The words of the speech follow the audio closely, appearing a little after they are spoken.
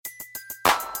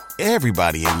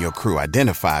Everybody in your crew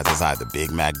identifies as either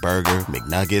Big Mac Burger,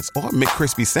 McNuggets, or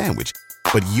McCrispy Sandwich.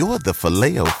 But you're the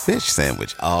Filet-O-Fish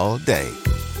Sandwich all day.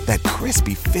 That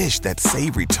crispy fish, that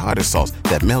savory tartar sauce,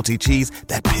 that melty cheese,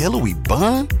 that pillowy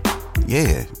bun.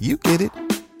 Yeah, you get it.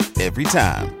 Every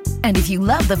time. And if you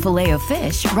love the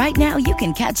Filet-O-Fish, right now you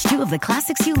can catch two of the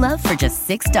classics you love for just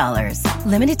 $6.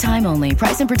 Limited time only.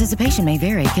 Price and participation may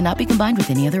vary. Cannot be combined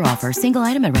with any other offer. Single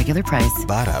item at regular price.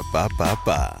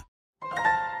 Ba-da-ba-ba-ba.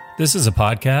 This is a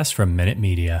podcast from Minute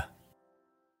Media.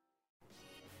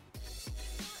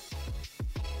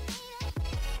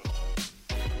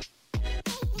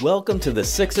 Welcome to the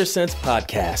Sixer Sense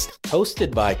podcast,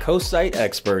 hosted by co-site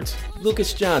experts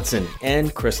Lucas Johnson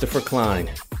and Christopher Klein.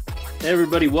 Hey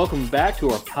everybody, welcome back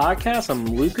to our podcast. I'm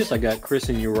Lucas. I got Chris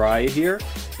and Uriah here,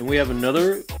 and we have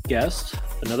another guest,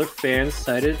 another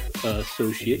fan-cited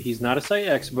associate. He's not a site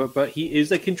expert, but he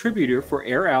is a contributor for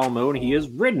Air Alamo, and he has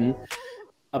written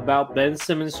about Ben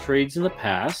Simmons trades in the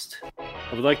past.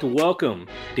 I would like to welcome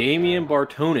Damian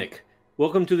Bartonic.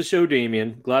 Welcome to the show,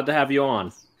 Damian. Glad to have you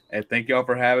on. Hey, thank y'all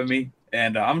for having me,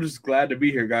 and I'm just glad to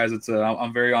be here, guys.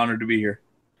 I'm very honored to be here.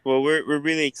 Well, we're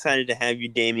really excited to have you,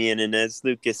 Damian, and as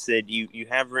Lucas said, you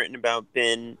have written about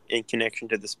Ben in connection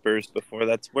to the Spurs before.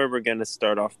 That's where we're going to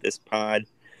start off this pod.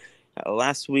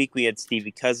 Last week, we had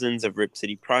Stevie Cousins of Rip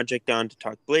City Project on to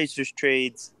talk Blazers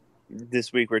trades.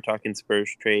 This week, we're talking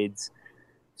Spurs trades.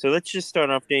 So let's just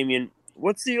start off, Damian.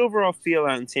 What's the overall feel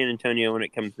out in San Antonio when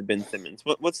it comes to Ben Simmons?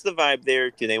 What's the vibe there?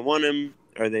 Do they want him?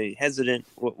 Are they hesitant?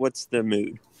 What's the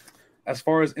mood? As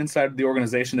far as inside the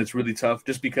organization, it's really tough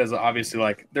just because obviously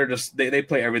like they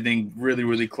play everything really,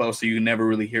 really close, so you never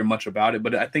really hear much about it.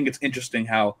 But I think it's interesting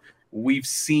how we've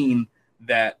seen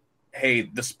that, hey,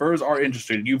 the Spurs are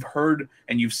interested. You've heard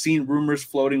and you've seen rumors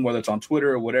floating, whether it's on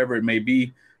Twitter or whatever it may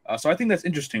be. So I think that's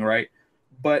interesting, right?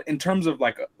 But in terms of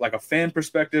like a fan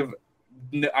perspective,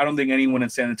 I don't think anyone in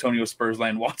San Antonio Spurs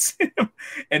land wants him.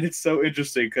 And it's so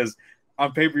interesting because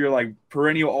on paper, you're like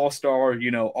perennial all-star,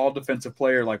 all defensive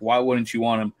player. Like, why wouldn't you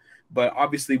want him? But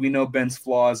obviously we know Ben's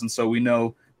flaws. And so we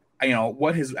know,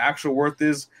 what his actual worth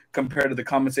is compared to the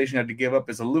compensation you had to give up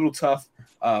is a little tough.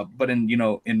 But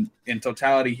in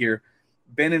totality here,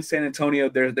 Ben in San Antonio,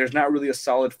 there's not really a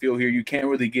solid feel here. You can't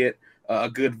really get a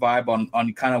good vibe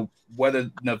on kind of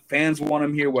whether the fans want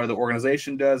him here, whether the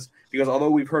organization does, because although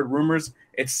we've heard rumors,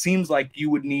 it seems like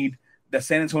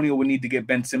San Antonio would need to get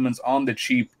Ben Simmons on the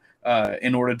cheap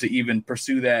in order to even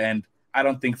pursue that. And I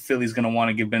don't think Philly's going to want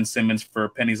to give Ben Simmons for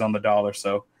pennies on the dollar.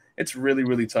 So it's really,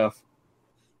 really tough.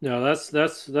 No,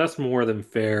 that's more than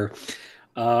fair.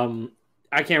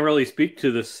 I can't really speak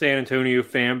to the San Antonio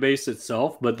fan base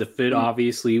itself, but the fit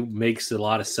obviously makes a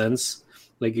lot of sense.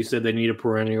 Like you said, they need a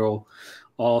perennial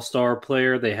all-star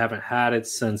player. They haven't had it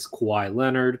since Kawhi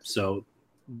Leonard. So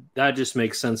that just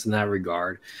makes sense in that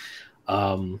regard.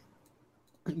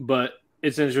 But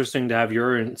it's interesting to have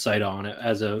your insight on it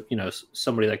as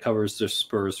somebody that covers the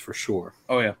Spurs for sure.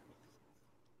 Oh, yeah.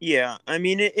 Yeah, I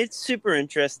mean, it's super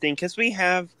interesting because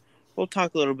we'll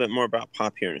talk a little bit more about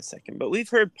Pop here in a second, but we've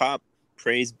heard Pop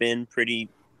praise Ben pretty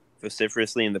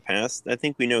vociferously in the past. I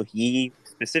think we know he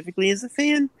specifically is a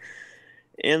fan.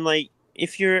 And,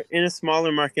 if you're in a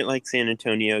smaller market like San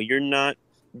Antonio, you're not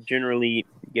generally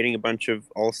getting a bunch of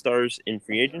all-stars in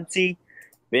free agency.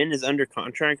 Ben is under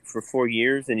contract for 4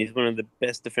 years, and he's one of the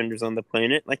best defenders on the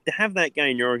planet. To have that guy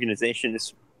in your organization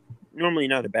is normally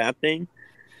not a bad thing.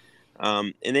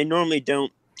 And they normally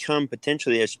don't come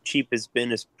potentially as cheap as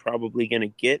Ben is probably going to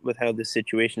get with how this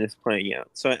situation is playing out.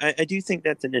 So I do think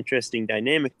that's an interesting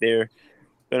dynamic there.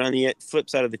 But on the flip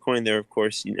side of the coin there, of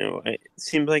course, it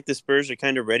seems like the Spurs are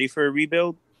kind of ready for a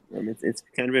rebuild. It's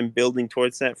kind of been building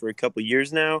towards that for a couple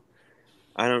years now.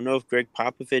 I don't know if Greg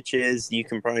Popovich is. You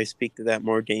can probably speak to that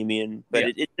more, Damian.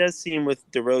 But it does seem with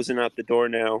DeRozan out the door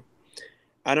now.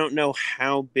 I don't know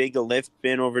how big a lift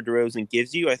Ben over DeRozan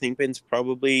gives you. I think Ben's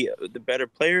probably the better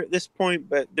player at this point,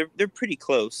 but they're pretty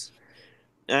close.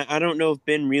 I don't know if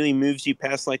Ben really moves you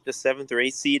past the 7th or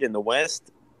 8th seed in the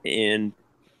West, and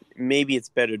maybe it's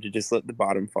better to just let the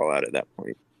bottom fall out at that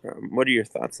point. What are your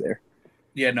thoughts there?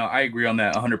 Yeah, no, I agree on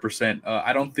that 100%.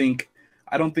 I don't think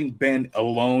Ben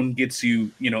alone gets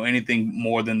you, anything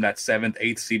more than that 7th,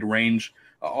 8th seed range.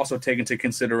 Also take into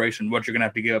consideration what you're going to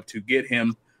have to give up to get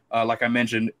him. Like I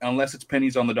mentioned, unless it's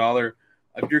pennies on the dollar,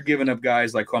 if you're giving up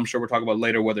guys like who I'm sure we'll talk about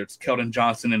later, whether it's Keldon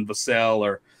Johnson and Vassell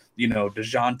or,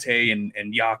 DeJounte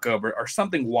and Jakob or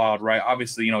something wild, right?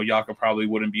 Obviously, Jakob probably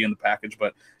wouldn't be in the package,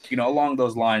 but, along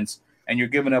those lines, and you're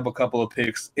giving up a couple of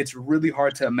picks, it's really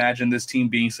hard to imagine this team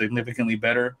being significantly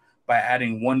better by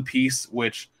adding one piece,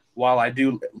 which, while I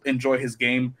do enjoy his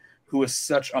game, who is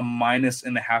such a minus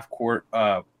in the half court,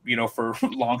 for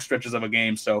long stretches of a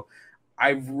game. So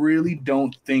I really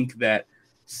don't think that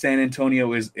San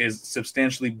Antonio is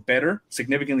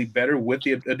significantly better with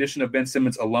the addition of Ben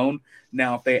Simmons alone.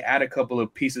 Now, if they add a couple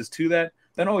of pieces to that,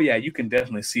 then, oh, yeah, you can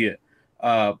definitely see it.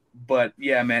 But,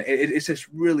 yeah, man, it's just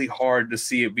really hard to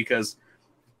see it because,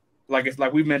 like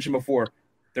we've mentioned before,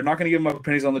 they're not going to give them up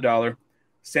pennies on the dollar.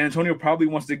 San Antonio probably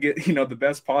wants to get, the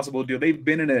best possible deal. They've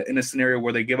been in a scenario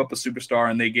where they give up a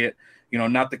superstar and they get,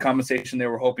 not the compensation they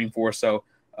were hoping for. So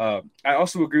I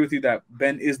also agree with you that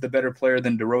Ben is the better player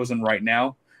than DeRozan right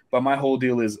now. But my whole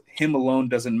deal is him alone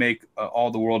doesn't make all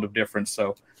the world of difference.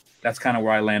 So that's kind of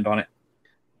where I land on it.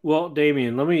 Well,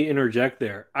 Damian, let me interject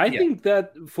there. I think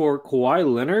that for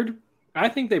Kawhi Leonard, I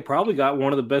think they probably got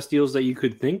one of the best deals that you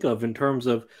could think of in terms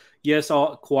of, yes,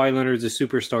 Kawhi Leonard's a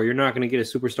superstar. You're not going to get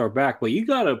a superstar back, but you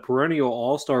got a perennial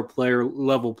all-star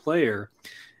level player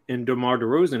in DeMar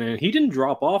DeRozan, and he didn't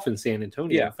drop off in San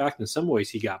Antonio. Yeah. In fact, in some ways,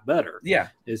 he got better. Yeah.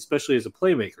 Especially as a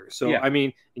playmaker. So, I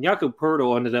mean, and Jakob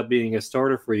Poeltl ended up being a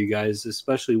starter for you guys,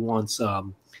 especially once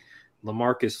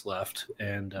LaMarcus left.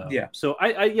 And so,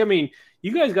 I mean,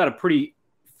 you guys got a pretty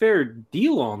fair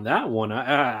deal on that one,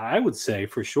 I would say,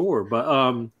 for sure.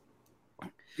 But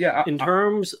in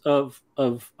terms of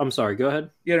I'm sorry, go ahead.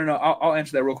 Yeah, no, I'll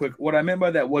answer that real quick. What I meant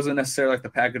by that wasn't necessarily like the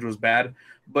package was bad,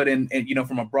 but in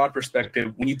from a broad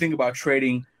perspective, when you think about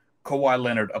trading Kawhi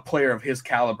Leonard, a player of his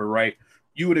caliber, right,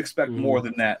 you would expect more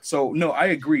than that. So no, I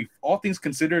agree. All things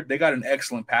considered, they got an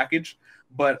excellent package.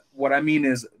 But what I mean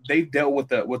is they've dealt with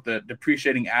the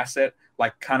depreciating asset,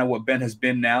 like kind of what Ben has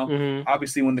been now.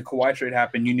 Obviously, when the Kawhi trade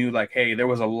happened, you knew like, hey, there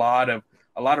was a lot of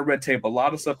red tape, a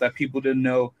lot of stuff that people didn't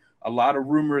know. A lot of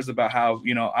rumors about how,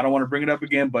 I don't want to bring it up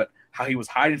again, but how he was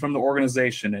hiding from the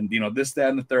organization and, this, that,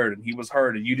 and the third, and he was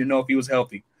hurt and you didn't know if he was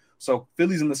healthy. So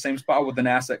Philly's in the same spot with an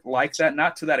asset like that,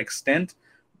 not to that extent.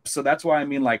 So that's why I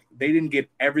mean, like, they didn't get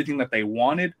everything that they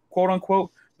wanted, quote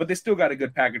unquote, but they still got a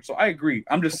good package. So I agree.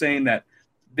 I'm just saying that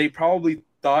they probably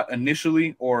thought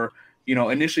initially, or,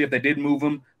 initially if they did move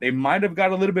him, they might have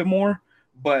got a little bit more.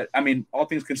 But, I mean, all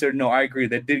things considered, no, I agree.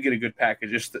 They did get a good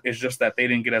package. It's just that they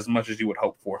didn't get as much as you would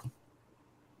hope for.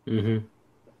 Mm-hmm.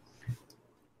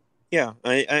 Yeah,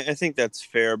 I think that's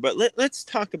fair. But let's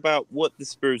talk about what the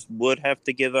Spurs would have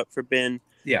to give up for Ben.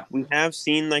 Yeah. We have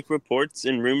seen, like, reports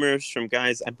and rumors from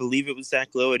guys. I believe it was Zach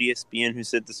Lowe at ESPN who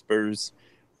said the Spurs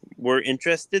were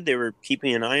interested. They were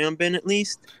keeping an eye on Ben at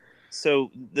least.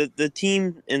 So the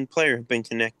team and player have been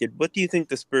connected. What do you think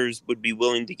the Spurs would be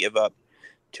willing to give up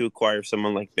to acquire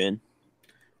someone like Ben?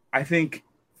 I think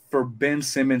for Ben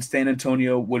Simmons, San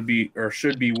Antonio would be or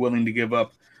should be willing to give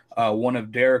up one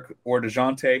of Derek or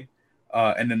DeJounte,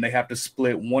 and then they have to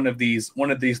split one of these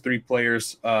three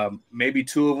players, maybe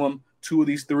two of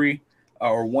these three,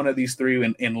 or one of these three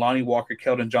in Lonnie Walker,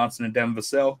 Keldon Johnson, and Devin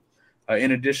Vassell,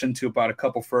 in addition to about a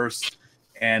couple firsts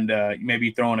and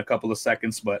maybe throw in a couple of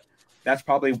seconds. But that's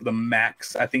probably the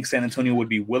max I think San Antonio would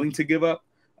be willing to give up.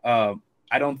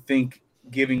 I don't think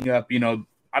giving up,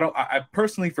 I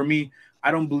personally, for me,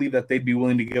 I don't believe that they'd be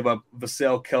willing to give up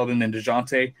Vassell, Keldon, and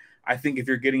DeJounte. I think if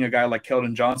you're getting a guy like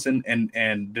Keldon Johnson and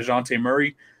DeJounte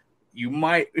Murray, you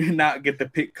might not get the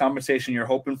pick compensation you're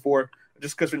hoping for,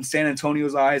 just because in San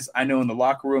Antonio's eyes, I know in the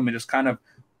locker room and just kind of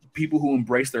people who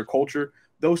embrace their culture,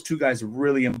 those two guys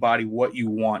really embody what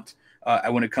you want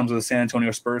when it comes to the San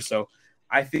Antonio Spurs. So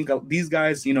I think these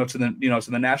guys, to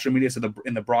the national media,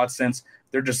 in the broad sense,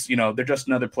 they're just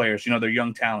another players. They're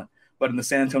young talent. But in the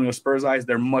San Antonio Spurs' eyes,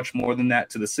 they're much more than that.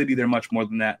 To the city, they're much more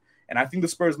than that. And I think the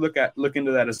Spurs look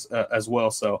into that as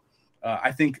well. So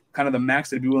I think kind of the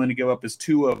max they'd be willing to give up is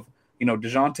two of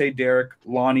DeJounte, Derek,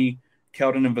 Lonnie,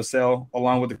 Keldon, and Vassell,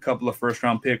 along with a couple of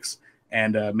first-round picks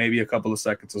and maybe a couple of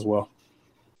seconds as well.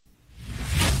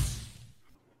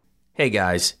 Hey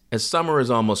guys, as summer is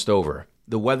almost over,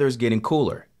 the weather's getting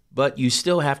cooler, but you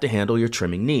still have to handle your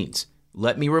trimming needs.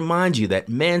 Let me remind you that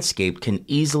Manscaped can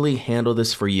easily handle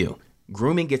this for you.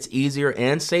 Grooming gets easier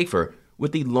and safer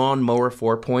with the Lawn Mower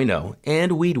 4.0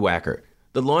 and Weed Whacker.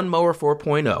 The Lawn Mower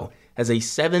 4.0 has a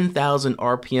 7,000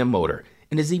 RPM motor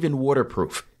and is even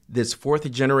waterproof. This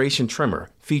fourth-generation trimmer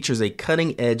features a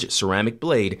cutting-edge ceramic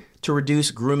blade to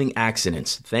reduce grooming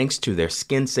accidents thanks to their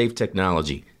skin-safe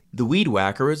technology. The Weed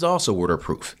Whacker is also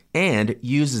waterproof and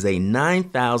uses a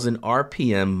 9,000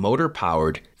 RPM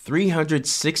motor-powered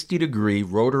 360-degree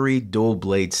rotary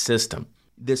dual-blade system.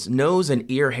 This nose and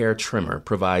ear hair trimmer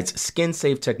provides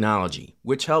skin-safe technology,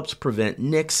 which helps prevent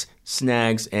nicks,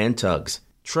 snags, and tugs.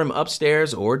 Trim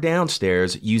upstairs or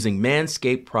downstairs using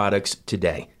Manscaped products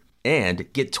today.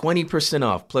 And get 20%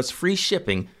 off plus free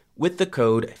shipping with the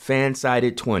code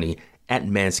FANSIDED20 at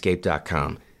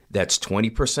manscaped.com. That's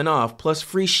 20% off plus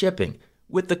free shipping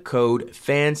with the code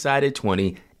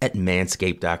FANSIDED20 at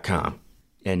manscaped.com.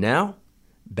 And now,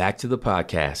 back to the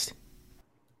podcast.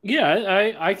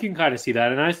 Yeah, I can kind of see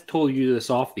that. And I told you this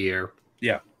off the air.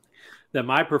 Yeah. That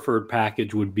my preferred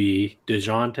package would be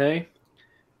DeJounte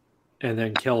and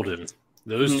then Keldon.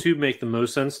 Those two make the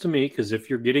most sense to me because if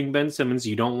you're getting Ben Simmons,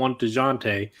 you don't want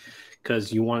DeJounte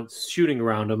because you want shooting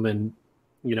around him. And,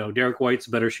 Derek White's a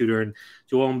better shooter, and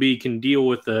Joel Embiid can deal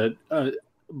with a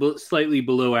slightly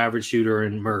below average shooter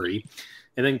in Murray.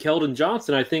 And then Keldon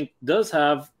Johnson, I think, does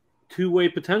have two-way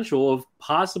potential of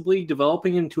possibly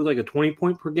developing into like a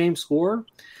 20-point per game scorer,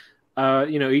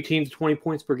 18 to 20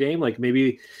 points per game. Like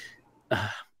maybe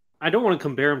I don't want to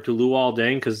compare him to Luol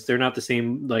Deng because they're not the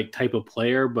same like type of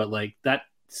player, but like that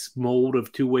mold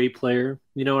of two-way player,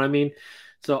 you know what I mean?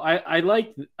 So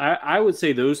I would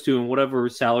say those two and whatever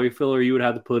salary filler you would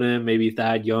have to put in, maybe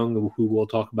Thad Young, who we'll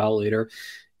talk about later.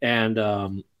 And,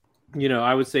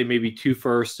 I would say maybe 2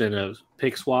 firsts and a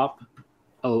pick swap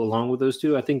along with those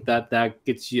two. I think that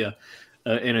gets you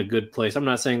in a good place. I'm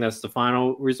not saying that's the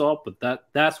final result, but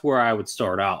that's where I would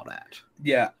start out at.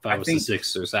 Yeah. If I was the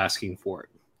Sixers asking for it.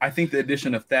 I think the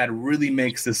addition of Thad really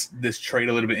makes this trade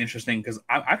a little bit interesting because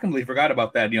I completely forgot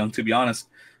about Thad Young, to be honest.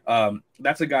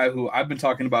 That's a guy who I've been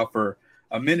talking about for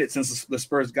a minute since the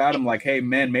Spurs got him. Like, hey,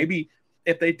 man, maybe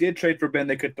if they did trade for Ben,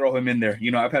 they could throw him in there.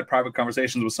 I've had private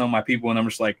conversations with some of my people, and I'm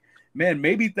just like, man,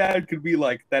 maybe Thad could be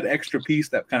like that extra piece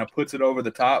that kind of puts it over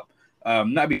the top.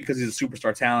 Not because he's a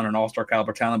superstar talent or an all-star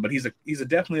caliber talent, but he's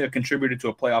definitely a contributor to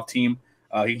a playoff team.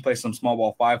 He can play some small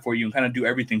ball 5 for you and kind of do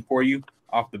everything for you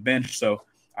off the bench. So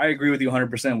I agree with you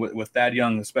 100% with Thad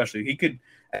Young, especially.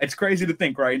 It's crazy to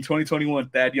think, right? In 2021,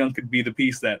 Thad Young could be the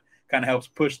piece that kind of helps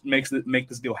make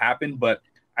this deal happen. But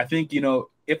I think,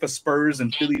 if a Spurs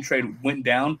and Philly trade went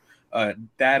down,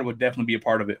 Thad would definitely be a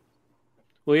part of it.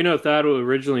 Well, Thad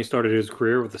originally started his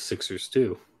career with the Sixers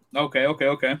too. Okay.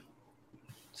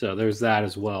 So there's that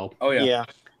as well. Oh, yeah.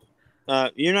 Yeah.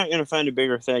 You're not going to find a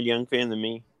bigger Thad Young fan than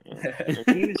me. He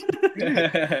was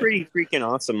pretty freaking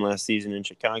awesome last season in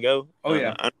Chicago. Oh,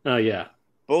 yeah. Yeah.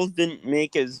 Both didn't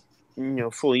make as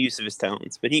full use of his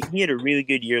talents, but he had a really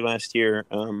good year last year.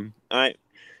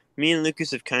 Me and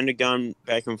Lucas have kind of gone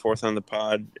back and forth on the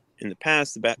pod in the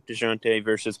past about DeJounte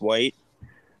versus White.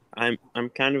 I'm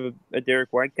kind of a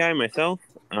Derek White guy myself,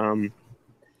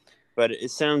 but it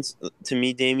sounds to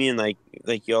me, Damian, like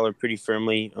y'all are pretty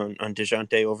firmly on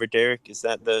DeJounte over Derek. Is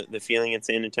that the feeling in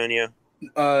San Antonio?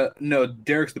 No,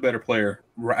 Derek's the better player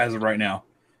as of right now.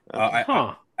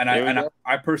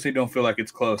 I personally don't feel like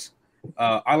it's close.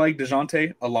 I like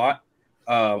DeJounte a lot.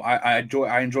 I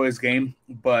enjoy his game,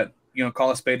 but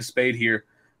call a spade here.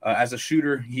 As a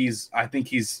shooter, I think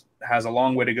he's has a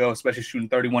long way to go, especially shooting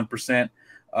 31%.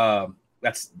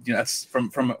 That's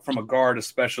from a guard,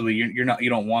 especially. You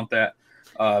don't want that.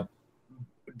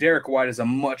 Derek White is a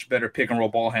much better pick and roll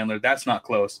ball handler. That's not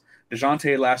close.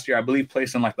 DeJounte last year, I believe,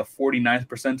 placed in like the 49th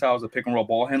percentile as a pick and roll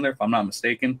ball handler, if I'm not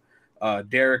mistaken.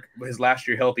 Derek, his last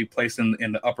year healthy, placed in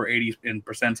the upper 80s in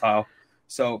percentile.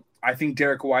 So I think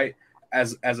Derek White,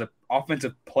 as an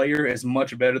offensive player, is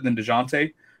much better than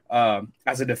DeJounte.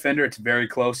 As a defender, it's very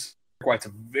close. Derek White's a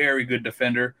very good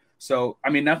defender. So, I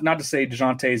mean, not to say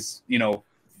DeJounte's,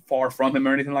 far from him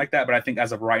or anything like that, but I think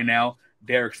as of right now,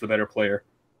 Derek's the better player.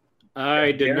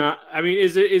 I did not. I mean,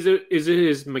 is it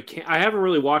his I haven't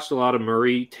really watched a lot of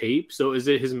Murray tape, so is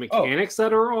it his mechanics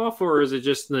that are off, or is it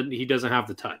just that he doesn't have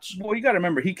the touch? Well, you got to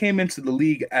remember, he came into the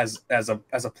league as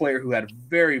a player who had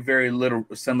very, very little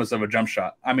semblance of a jump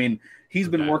shot. I mean, he's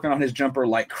been working on his jumper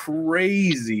like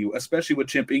crazy, especially with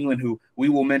Chimp England, who we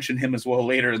will mention him as well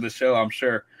later in the show, I'm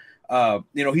sure.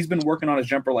 He's been working on his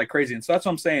jumper like crazy, and so that's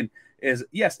what I'm saying is,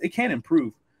 yes, it can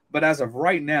improve. But as of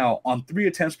right now, on 3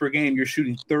 attempts per game, you're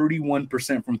shooting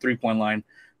 31% from three-point line.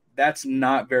 That's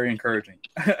not very encouraging.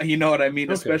 You know what I mean?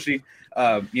 Okay. Especially,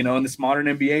 in this modern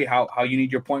NBA, how you need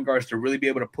your point guards to really be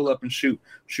able to pull up and shoot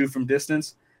from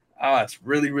distance. It's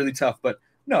really, really tough. But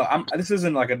no, this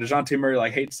isn't like a DeJounte Murray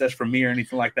like hate sesh from me or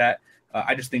anything like that.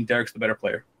 I just think Derek's the better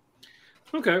player.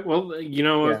 Okay, well,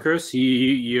 Chris,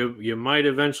 you might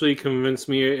eventually convince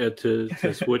me to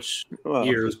switch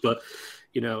gears, but.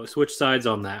 Switch sides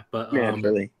on that, but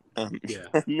really,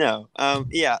 no,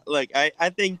 Like I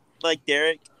think like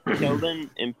Derek, Keldon,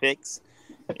 and Picks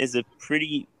is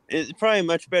probably a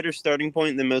much better starting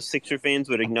point than most Sixer fans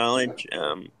would acknowledge.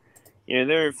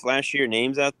 There are flashier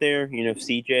names out there.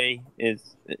 CJ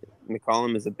is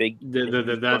McCollum is a big.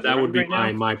 That would be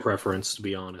my preference, to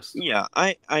be honest. Yeah,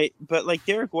 but like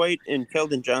Derek White and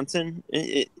Keldon Johnson,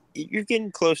 you're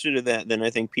getting closer to that than I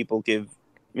think people give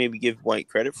White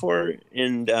credit for.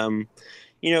 And,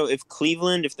 if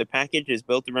Cleveland, if the package is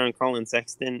built around Colin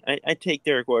Sexton, I take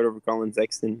Derek White over Colin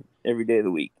Sexton every day of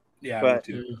the week. Yeah, but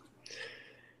me too.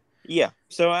 Yeah,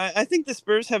 so I think the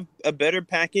Spurs have a better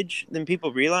package than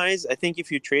people realize. I think if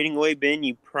you're trading away Ben,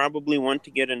 you probably want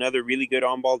to get another really good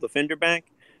on-ball defender back.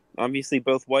 Obviously,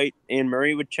 both White and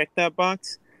Murray would check that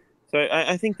box. So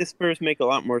I think the Spurs make a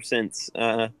lot more sense,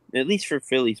 at least for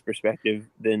Philly's perspective,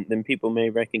 than people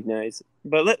may recognize.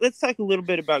 But let's talk a little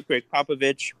bit about Greg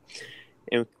Popovich,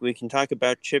 and we can talk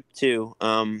about Chip too.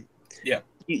 Yeah.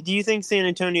 Do you think San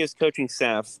Antonio's coaching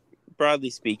staff, broadly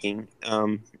speaking,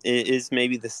 is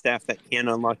maybe the staff that can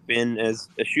unlock Ben as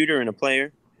a shooter and a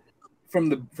player? From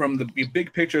the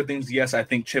big picture of things, yes, I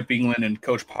think Chip England and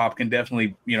Coach Pop can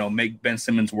definitely, make Ben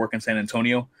Simmons work in San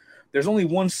Antonio. There's only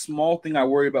one small thing I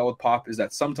worry about with Pop is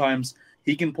that sometimes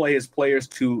he can play his players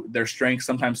to their strengths,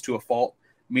 sometimes to a fault,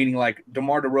 meaning like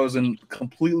DeMar DeRozan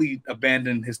completely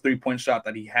abandoned his three-point shot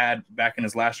that he had back in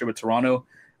his last year with Toronto.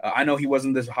 I know he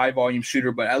wasn't this high-volume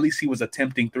shooter, but at least he was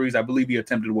attempting threes. I believe he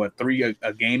attempted, 3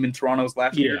 a game in Toronto's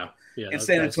last year? Yeah. In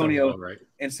San Antonio, right.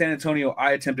 In San Antonio,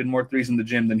 I attempted more threes in the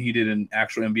gym than he did in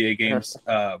actual NBA games.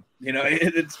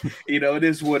 It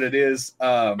is what it is.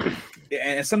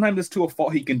 And sometimes it's to a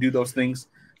fault he can do those things.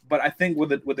 But I think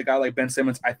with a guy like Ben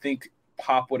Simmons, I think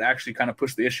Pop would actually kind of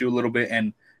push the issue a little bit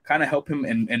and kind of help him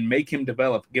and make him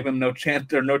develop, give him no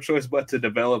chance or no choice but to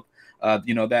develop,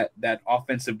 that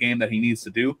offensive game that he needs to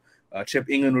do. Chip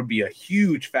England would be a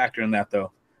huge factor in that,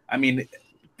 though. I mean,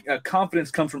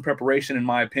 confidence comes from preparation, in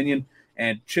my opinion,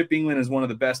 and Chip England is one of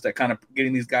the best at kind of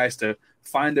getting these guys to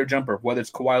find their jumper, whether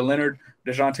it's Kawhi Leonard,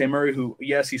 DeJounte Murray, who,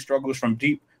 yes, he struggles from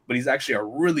deep, but he's actually a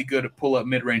really good pull-up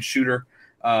mid-range shooter,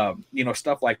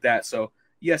 stuff like that. So,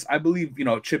 yes, I believe,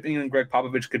 Chip England and Greg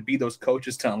Popovich could be those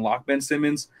coaches to unlock Ben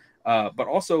Simmons, but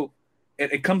also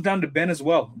it comes down to Ben as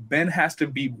well. Ben has to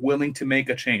be willing to make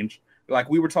a change. Like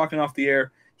we were talking off the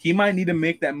air, he might need to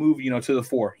make that move, to the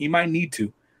 4. He might need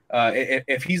to.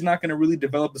 If he's not going to really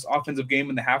develop this offensive game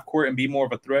in the half court and be more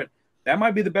of a threat, that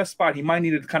might be the best spot. He might need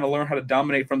to kind of learn how to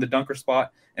dominate from the dunker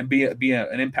spot and be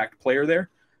an impact player there.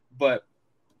 But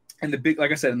in the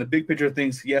big picture of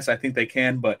things, yes, I think they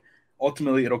can. But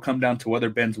ultimately, it'll come down to whether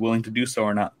Ben's willing to do so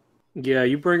or not. Yeah,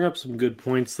 you bring up some good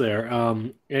points there.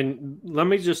 And let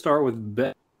me just start with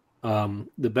Ben,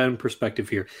 the Ben perspective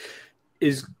here.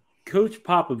 Is Coach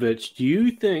Popovich, do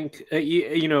you think,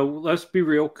 let's be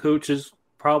real, Coach is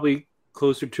probably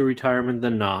closer to retirement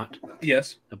than not.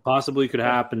 Yes. It possibly could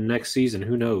happen next season.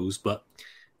 Who knows? But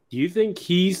do you think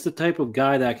he's the type of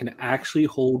guy that can actually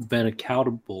hold Ben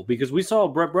accountable? Because we saw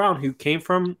Brett Brown, who came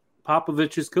from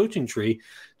Popovich's coaching tree,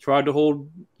 tried to hold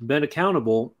Ben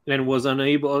accountable and was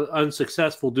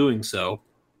unsuccessful doing so.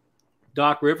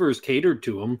 Doc Rivers catered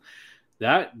to him.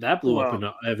 That blew up in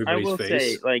everybody's face. I will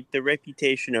say, like, the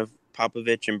reputation of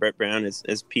Popovich and Brett Brown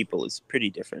as people is pretty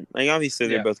different. Like, obviously,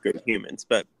 they're both great humans,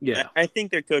 but I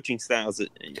think their coaching styles are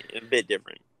a bit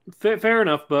different. Fair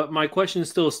enough, but my question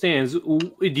still stands.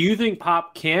 Do you think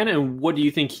Pop can, and what do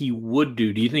you think he would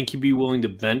do? Do you think he'd be willing to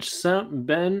bench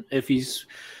Ben if he's,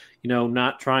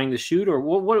 not trying to shoot, or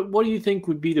what do you think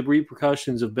would be the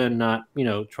repercussions of Ben not,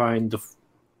 trying to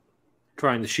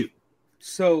shoot?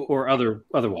 So or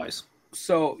otherwise.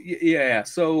 So, yeah.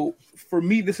 So, for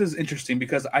me, this is interesting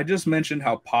because I just mentioned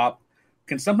how Pop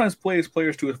can sometimes play his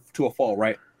players to a fault,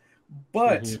 right?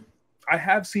 But I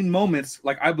have seen moments,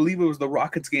 like I believe it was the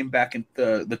Rockets game back in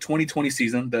the 2020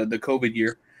 season, the COVID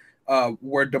year,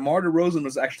 where DeMar DeRozan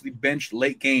was actually benched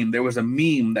late game. There was a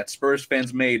meme that Spurs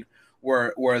fans made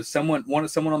where someone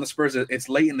on the Spurs, it's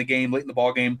late in the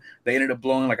ball game. They ended up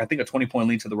blowing, I think, a 20-point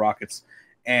lead to the Rockets.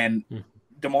 And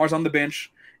DeMar's on the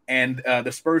bench. And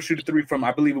the Spurs shoot a 3 from,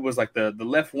 I believe it was like the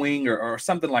left wing or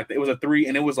something like that. It was a 3,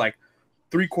 and it was like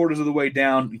 3/4 of the way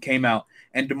down and came out.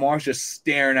 And DeMar's just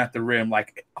staring at the rim,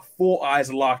 like full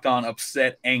eyes locked on,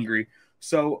 upset, angry.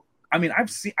 So, I mean,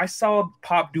 I saw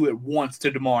Pop do it once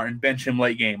to DeMar and bench him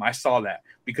late game. I saw that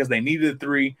because they needed a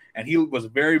 3, and he was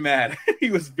very mad.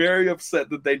 He was very upset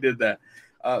that they did that.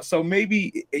 So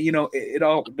maybe, it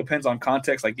all depends on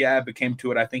context. Like, yeah, if it came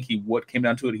to it, I think he would. Came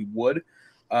down to it, he would.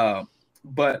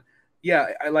 But yeah,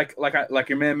 I like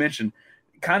your man mentioned,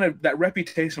 kind of that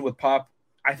reputation with Pop.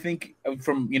 I think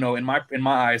from in my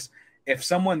eyes, if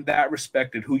someone that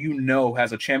respected, who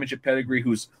has a championship pedigree,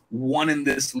 who's won in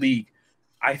this league,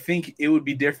 I think it would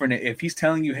be different if he's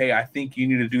telling you, hey, I think you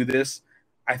need to do this.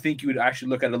 I think you would actually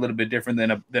look at it a little bit different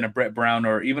than a Brett Brown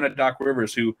or even a Doc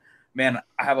Rivers, who, man,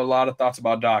 I have a lot of thoughts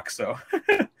about Doc, so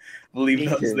leave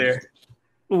those there.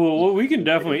 Well, we can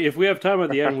definitely, if we have time at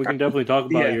the end, we can definitely talk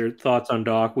about your thoughts on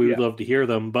Doc. We would love to hear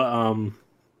them. But,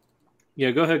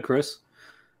 go ahead, Chris.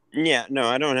 Yeah, no,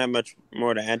 I don't have much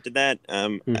more to add to that.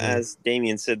 As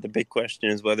Damian said, the big question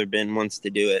is whether Ben wants to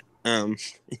do it.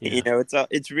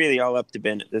 It's really all up to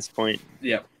Ben at this point.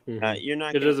 Yeah. You're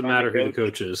not. It doesn't matter who the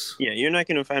coach is. Yeah, you're not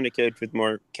going to find a coach with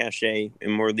more cachet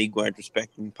and more league-wide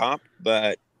respect than Pop.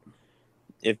 But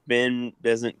if Ben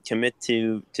doesn't commit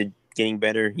to getting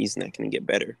better, he's not going to get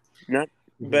better.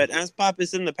 But as Pop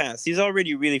has in the past, he's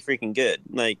already really freaking good.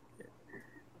 Like,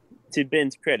 to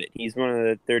Ben's credit, he's one of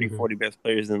the 30, 40 best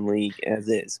players in the league as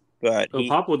is. But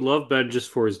Pop would love Ben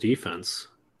just for his defense.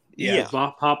 Yeah.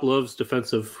 Pop loves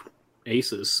defensive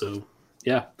aces, so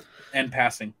yeah. And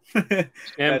passing.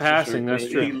 That's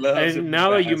true. And now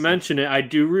that you mention it, I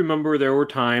do remember there were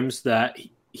times that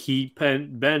he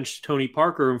benched Tony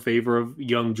Parker in favor of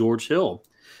young George Hill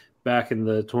back in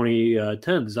the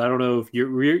 2010s. I don't know if you're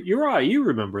right. You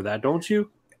remember that, don't you?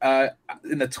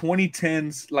 In the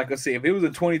 2010s, like I say, if it was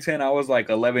in 2010, I was like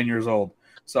 11 years old,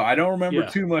 so I don't remember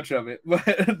too much of it.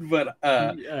 But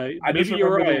I just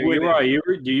you're right.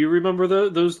 Do you remember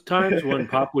those times when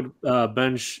Pop would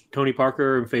bench Tony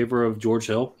Parker in favor of George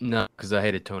Hill? No, because I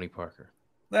hated Tony Parker.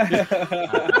 I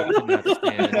could not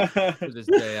stand. To this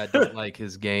day, I don't like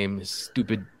his game, his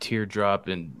stupid teardrop,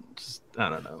 and just I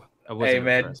don't know. I wasn't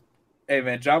impressed. Hey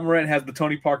man, John Morant has the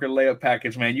Tony Parker layup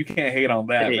package, man. You can't hate on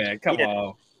that, man. Come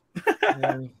on.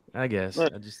 I guess.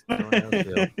 Look, I just don't know how to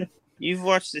feel. You've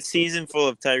watched a season full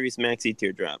of Tyrese Maxey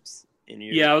teardrops.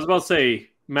 I was about to say,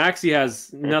 Maxey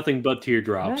has nothing but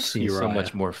teardrops. Maxey's so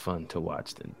much more fun to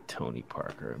watch than Tony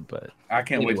Parker, but I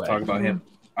can't wait to talk about him.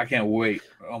 I can't wait.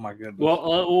 Oh my goodness.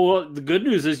 Well, the good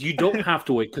news is you don't have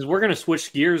to wait because we're going to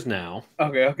switch gears now.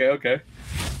 Okay.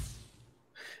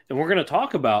 And we're going to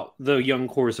talk about the young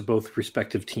cores of both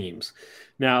respective teams.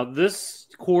 Now, this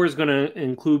core is going to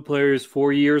include players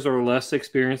 4 years or less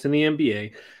experience in the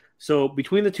NBA. So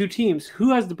between the two teams,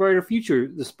 who has the brighter future?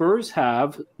 The Spurs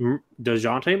have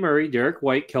DeJounte Murray, Derek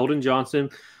White, Keldon Johnson,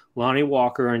 Lonnie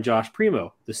Walker, and Josh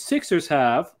Primo. The Sixers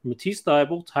have Matisse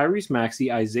Thybulle, Tyrese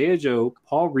Maxey, Isaiah Joe,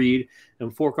 Paul Reed,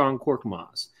 and Furkan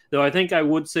Korkmaz. Though I think I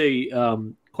would say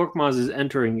Korkmaz is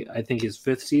entering, I think, his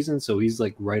fifth season, so he's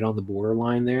like right on the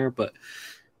borderline there. But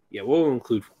yeah, we'll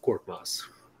include Korkmaz.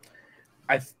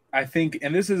 I think,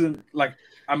 and this isn't like,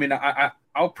 I mean,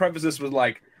 I'll preface this with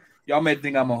like, y'all may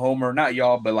think I'm a homer, not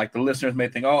y'all, but like the listeners may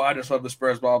think, oh, I just love the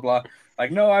Spurs, blah, blah.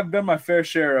 Like, no, I've done my fair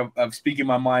share of speaking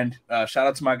my mind. Shout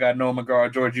out to my guy, Noah McGraw.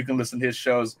 George, you can listen to his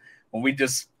shows when we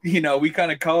just, we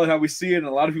kind of call it how we see it, and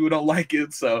a lot of people don't like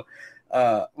it. So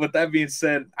with that being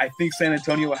said, I think San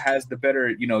Antonio has the better,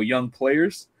 young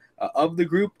players of the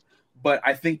group, but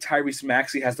I think Tyrese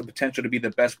Maxey has the potential to be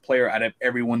the best player out of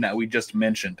everyone that we just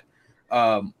mentioned.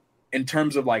 In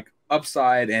terms of like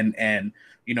upside and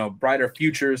brighter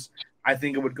futures, I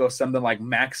think it would go something like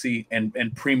Maxey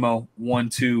and Primo 1,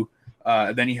 2.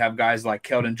 Then you have guys like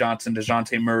Keldon Johnson,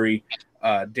 DeJounte Murray,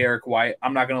 Derek White.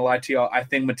 I'm not gonna lie to y'all. I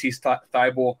think Matisse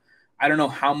Thybulle, I don't know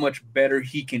how much better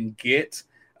he can get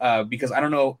because I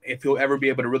don't know if he'll ever be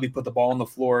able to really put the ball on the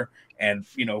floor and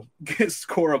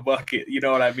score a bucket. You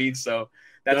know what I mean? So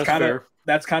that's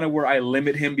kind of where I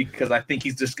limit him because I think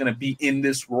he's just going to be in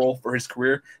this role for his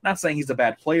career. Not saying he's a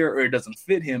bad player or it doesn't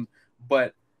fit him,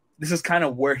 but this is kind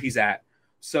of where he's at.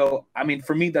 So, I mean,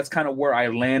 for me, that's kind of where I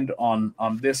land on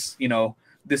this,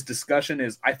 this discussion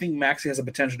is I think Maxey has a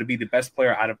potential to be the best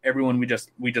player out of everyone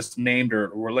we just named or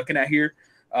we're looking at here.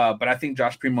 But I think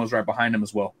Josh Primo is right behind him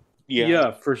as well.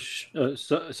 Yeah,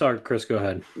 sorry, Chris, go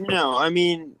ahead. No, I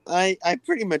mean, I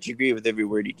pretty much agree with every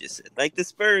word you just said. Like, the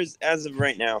Spurs, as of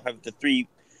right now, have the three,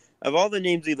 of all the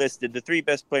names we listed, the three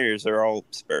best players are all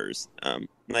Spurs.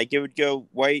 Like, it would go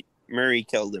White, Murray,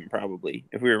 Keldon, probably,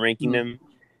 if we were ranking them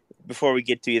before we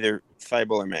get to either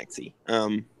Thybulle or Maxey.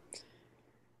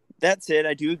 That said,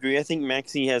 I do agree. I think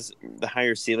Maxey has the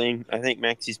higher ceiling. I think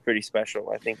Maxey's pretty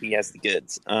special. I think he has the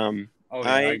goods.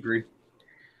 I agree.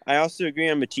 I also agree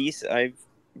on Matisse. I've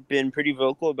been pretty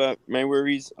vocal about my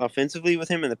worries offensively with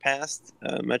him in the past,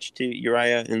 much to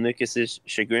Uriah and Lucas's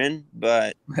chagrin.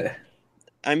 But,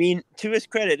 I mean, to his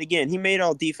credit, again, he made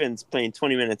all defense playing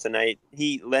 20 minutes a night.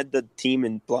 He led the team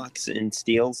in blocks and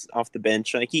steals off the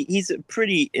bench. Like, he's a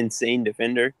pretty insane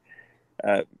defender.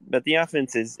 But the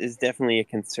offense is definitely a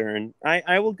concern.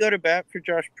 I will go to bat for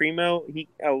Josh Primo.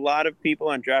 A lot of people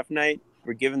on draft night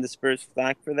were giving the Spurs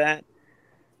flack for that.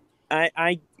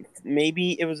 I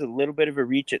maybe it was a little bit of a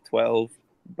reach at 12,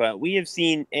 but we have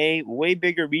seen way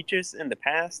bigger reaches in the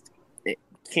past.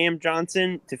 Cam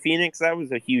Johnson to Phoenix, that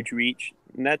was a huge reach,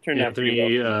 and that turned out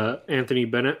pretty well. Anthony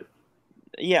Bennett.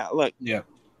 Yeah, look. Yeah.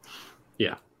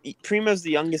 Primo's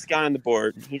the youngest guy on the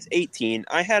board. He's 18.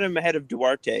 I had him ahead of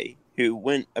Duarte, who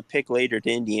went a pick later to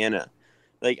Indiana.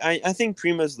 Like, I think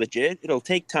Primo's legit. It'll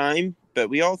take time, but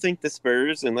we all think the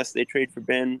Spurs, unless they trade for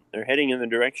Ben, are heading in the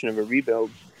direction of a rebuild.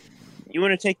 You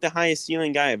want to take the highest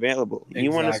ceiling guy available.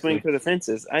 You want to swing for the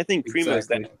fences. I think Primo's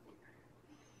that.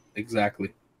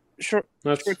 Exactly. Short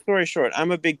story short,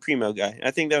 I'm a big Primo guy. I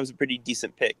think that was a pretty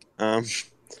decent pick.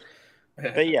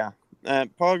 But yeah,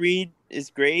 Paul Reed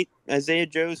is great. Isaiah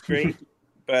Joe's great.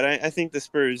 But I think the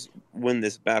Spurs win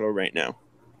this battle right now.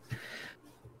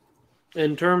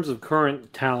 In terms of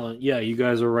current talent, yeah, you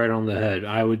guys are right on the head.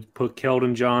 I would put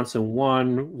Keldon Johnson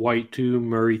 1, White 2,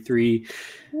 Murray 3.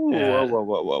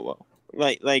 Whoa.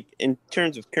 Like in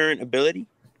terms of current ability?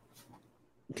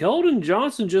 Keldon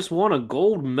Johnson just won a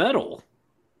gold medal.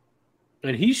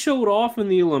 And he showed off in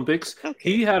the Olympics.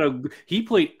 Okay. He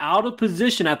played out of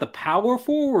position at the power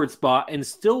forward spot and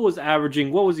still was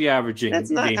averaging. What was he averaging? That's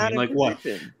not out of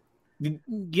position. What?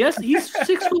 Yes, he's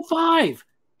 6'5".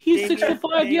 He's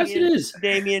 6'5". Yes, it is.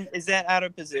 Damien, is that out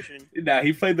of position? Nah,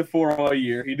 he played the 4 all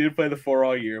year. He did play the 4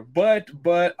 all year. But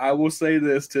I will say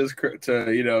this to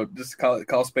just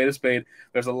call spade a spade.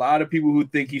 There's a lot of people who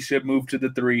think he should move to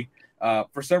the 3.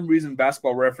 For some reason,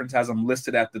 Basketball Reference has him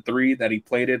listed at the 3 that he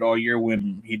played it all year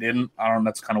when he didn't. I don't know.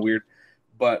 That's kind of weird.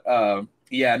 But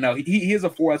yeah, no, he is a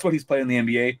 4. That's what he's playing in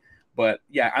the NBA. But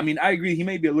yeah, I mean, I agree. He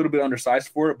may be a little bit undersized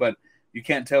for it, but you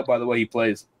can't tell by the way he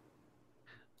plays.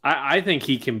 I think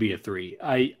he can be a 3.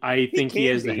 I think he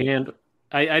has the hand.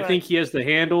 I think he has the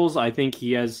handles. I think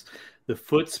he has the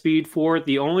foot speed for it.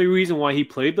 The only reason why he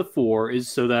played the 4 is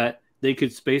so that they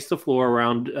could space the floor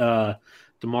around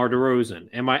DeMar DeRozan.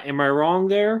 Am I wrong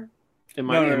there? Am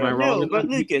I wrong? No, but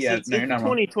Lucas, it's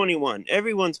 2021.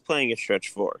 Everyone's playing a stretch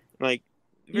 4. Like,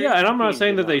 yeah, and I'm not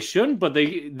saying that they shouldn't, but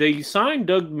they signed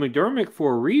Doug McDermott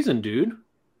for a reason, dude.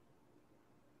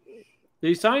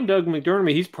 They signed Doug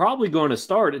McDermott. He's probably going to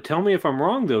start. Tell me if I'm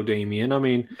wrong, though, Damien. I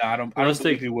mean, no, I don't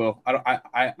think he will.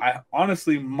 I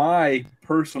honestly, my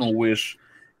personal wish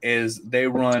is they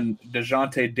run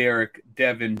DeJounte, Derek,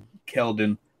 Devin,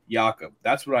 Keldon, Jakob.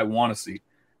 That's what I want to see.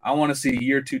 I want to see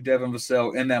year 2 Devin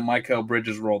Vassell in that Mikal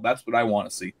Bridges role. That's what I want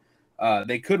to see.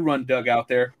 They could run Doug out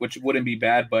there, which wouldn't be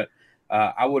bad, but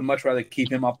I would much rather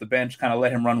keep him off the bench, kind of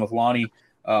let him run with Lonnie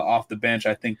off the bench.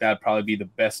 I think that'd probably be the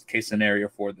best case scenario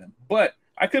for them. But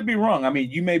I could be wrong. I mean,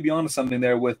 you may be onto something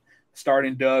there with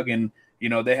starting Doug, and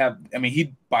they have. I mean,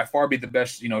 he'd by far be the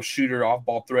best shooter, off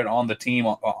ball threat on the team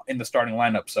in the starting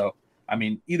lineup. So I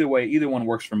mean, either way, either one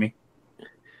works for me.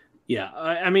 Yeah,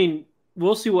 I mean,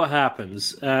 we'll see what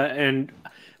happens. And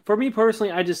for me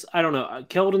personally, I don't know.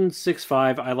 Keldon's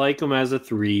 6'5". I like him as a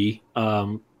 3.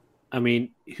 I mean,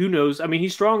 who knows? I mean,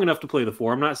 he's strong enough to play the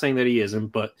 4. I'm not saying that he isn't,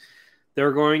 but there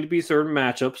are going to be certain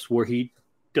matchups where he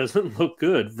doesn't look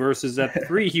good versus at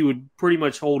 3, he would pretty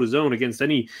much hold his own against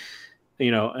any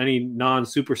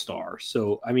non-superstar.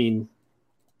 So, I mean,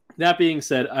 that being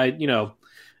said, and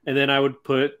then I would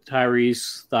put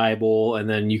Tyrese Thibault, and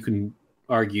then you can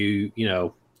argue,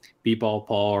 B-Ball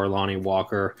Paul or Lonnie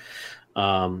Walker,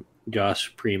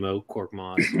 Josh Primo,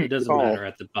 Korkmaz. It doesn't matter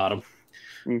at the bottom.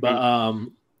 Mm-hmm.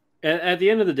 But at the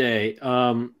end of the day,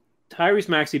 Tyrese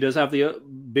Maxey does have the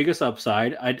biggest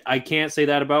upside. I can't say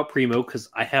that about Primo because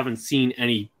I haven't seen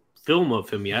any film of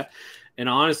him yet. And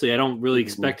honestly, I don't really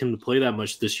expect him to play that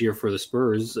much this year for the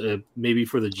Spurs. Maybe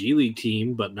for the G League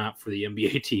team, but not for the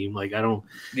NBA team. Like, I don't.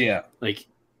 Yeah. Like,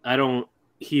 I don't.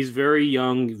 He's very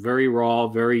young, very raw,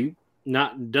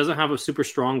 doesn't have a super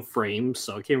strong frame,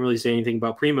 so I can't really say anything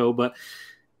about Primo. But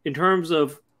in terms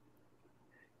of,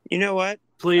 you know what,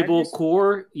 playable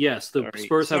core, yes, the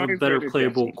Spurs have a better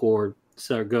playable core.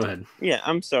 So go ahead. Yeah,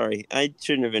 I'm sorry, I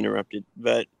shouldn't have interrupted,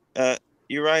 but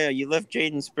Uriah, you left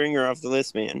Jaden Springer off the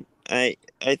list, man. I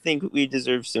think he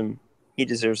deserves some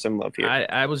love here.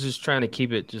 I was just trying to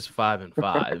keep it just 5 and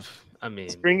 5. I mean,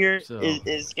 Springer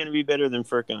is going to be better than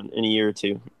Furkan in a year or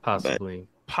 2. Possibly.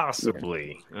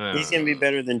 Yeah. He's going to be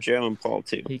better than Joe and Paul,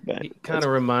 too. He kind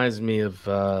of reminds me of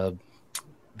the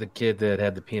kid that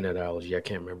had the peanut allergy. I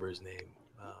can't remember his name.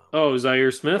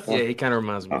 Zaire Smith? Yeah, he kind of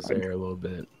reminds me of Zaire a little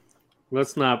bit.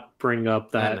 Let's not bring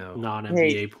up that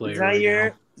non-NBA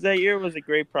player. Zaire was a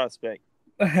great prospect.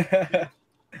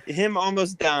 Him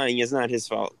almost dying is not his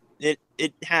fault. It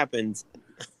happens.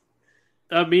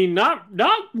 I mean, not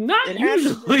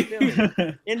usually.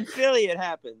 In Philly, it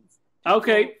happens.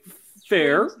 Okay,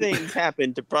 fair. Things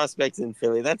happen to prospects in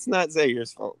Philly. That's not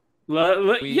Zaire's fault.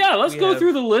 Let's go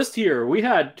through the list here. We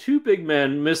had 2 big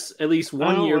men miss at least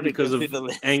 1 year because of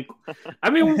ankle. I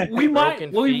mean, we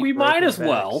might as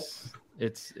well.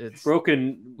 It's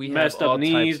broken, messed up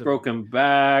knees, broken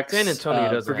backs. San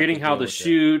Antonio doesn't forgetting how to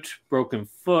shoot, broken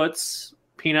foots,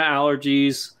 peanut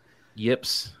allergies,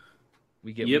 yips.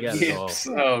 We got it all.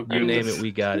 So You name goodness. it,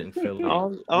 we got it in Philly.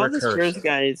 All We're the Spurs cursed.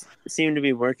 guys seem to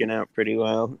be working out pretty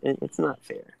well. It's not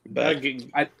fair. But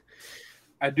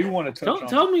I do want to touch on.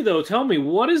 Tell me,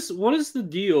 what is the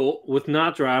deal with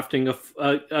not drafting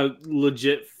a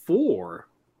legit 4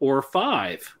 or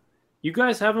 5? You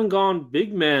guys haven't gone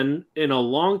big men in a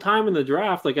long time in the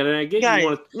draft. Like, and I get guys, you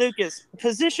want Lucas,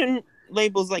 position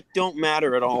labels don't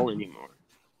matter at all anymore.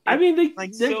 I mean, they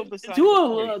so beside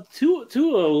to the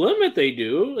a limit they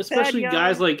do, especially Young,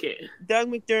 guys like Doug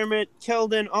McDermott,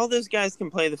 Keldon. All those guys can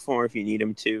play the 4 if you need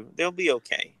them to. They'll be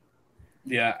okay.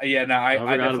 Yeah. No,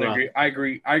 I definitely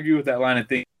agree. I agree with that line of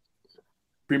thinking.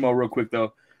 Primo, real quick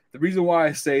though, the reason why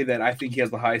I say that I think he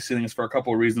has the highest ceiling is for a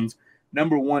couple of reasons.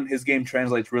 Number one, his game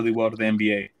translates really well to the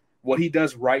NBA. What he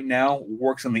does right now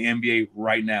works in the NBA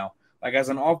right now. Like as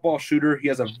an off-ball shooter, he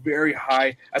has a very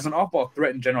high, as an off-ball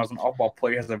threat in general, as an off-ball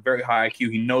player, he has a very high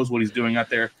IQ. He knows what he's doing out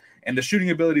there. And the shooting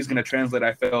ability is going to translate,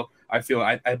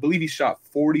 I believe he shot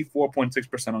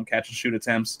 44.6% on catch and shoot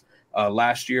attempts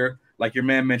last year. Like your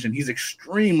man mentioned, he's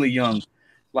extremely young.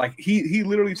 Like he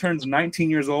literally turns 19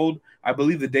 years old, I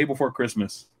believe the day before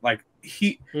Christmas. Like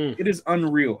it is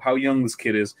unreal how young this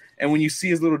kid is. And when you see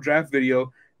his little draft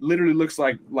video, literally looks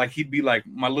like he'd be like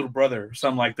my little brother or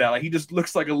something like that. Like he just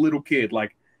looks like a little kid.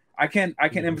 Like I can't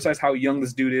emphasize how young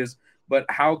this dude is, but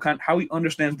how he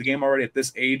understands the game already at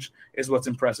this age is what's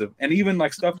impressive. And even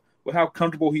like stuff with how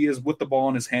comfortable he is with the ball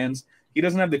in his hands. He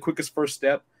doesn't have the quickest first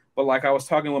step, but like I was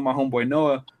talking with my homeboy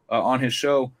Noah on his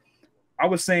show, I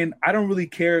was saying I don't really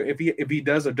care if he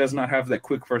does or does not have that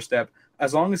quick first step,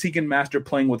 as long as he can master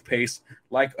playing with pace,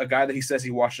 like a guy that he says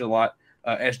he watches a lot,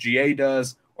 SGA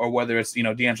does, or whether it's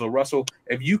D'Angelo Russell.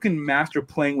 If you can master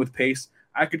playing with pace,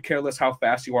 I could care less how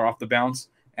fast you are off the bounce,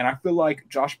 and I feel like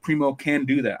Josh Primo can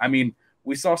do that. I mean,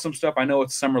 we saw some stuff. I know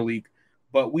it's summer league,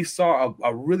 but we saw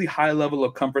a really high level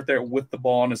of comfort there with the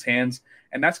ball in his hands,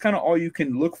 and that's kind of all you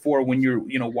can look for when you're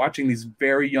watching these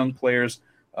very young players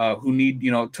who need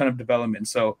a ton of development.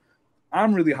 So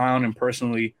I'm really high on him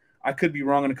personally. I could be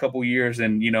wrong in a couple of years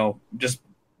and just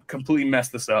completely mess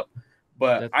this up,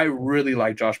 but I really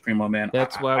like Josh Primo, man.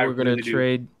 That's why we're going to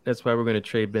trade. do. That's why we're going to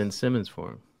trade Ben Simmons for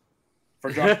him.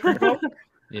 For Josh Primo.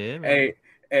 Yeah. Man. Hey,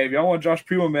 if y'all want Josh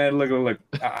Primo, man, look.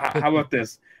 How about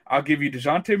this? I'll give you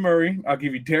DeJounte Murray. I'll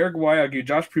give you Derek White. I'll give you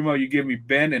Josh Primo. You give me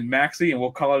Ben and Maxey, and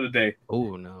we'll call it a day.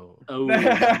 Oh no. I'm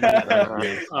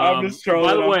just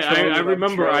trolling. By the way, I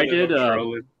remember I did.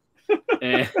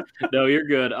 No, you're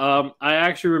good. I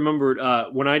actually remembered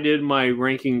when I did my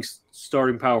rankings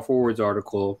starting power forwards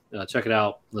article. Check it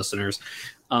out, listeners.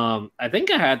 I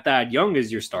think I had Thad Young as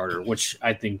your starter, which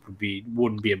I think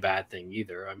wouldn't be a bad thing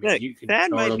either. I mean, look,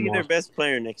 Thad might be their best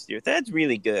player next year. Thad's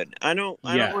really good. I don't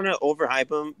want to overhype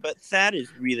him, but Thad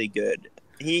is really good.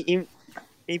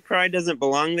 He probably doesn't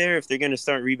belong there if they're going to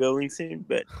start rebuilding soon,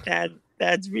 but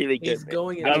Thad's really good. He's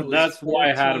going that's why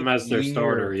I had him as their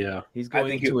starter. Yeah, he's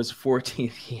going into his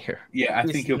 14th year. Yeah, I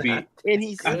think he'll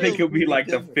be like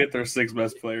the 5th or 6th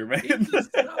best player, man. He's a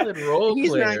solid role he's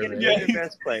player. Not going to be their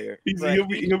best player. He'll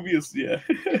be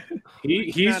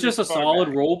he's just a solid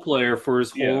role player for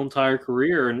his whole entire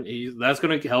career, and that's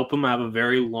going to help him have a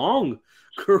very long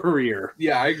career.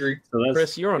 Yeah, I agree. So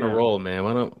Chris, you're on a roll,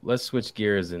 man. Let's switch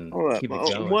gears and keep it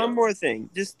going. One more thing,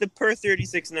 just the per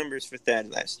 36 numbers for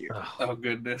Thad last year. Oh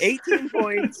goodness. 18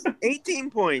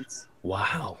 points.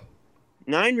 Wow.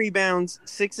 9 rebounds,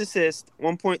 6 assists,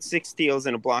 1.6 steals,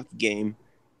 and a block a game.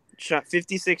 Shot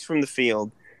 56 from the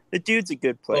field. The dude's a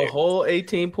good player. A whole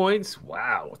 18 points?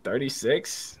 Wow.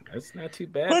 36? That's not too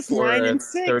bad Plus for 9 a and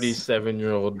 6.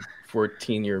 37-year-old,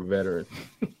 14-year veteran.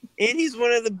 And he's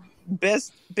one of the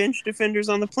best bench defenders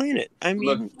on the planet. I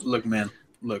mean, look, man.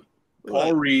 Look.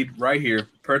 Paul Reed right here,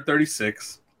 per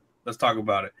 36. Let's talk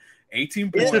about it.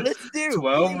 18 points,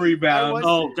 12 rebounds.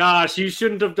 Oh, gosh, you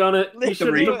shouldn't have done it. You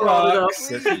shouldn't have brought it up.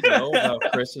 Does he know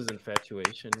about Chris's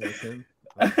infatuation with him?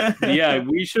 Yeah,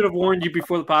 we should have warned you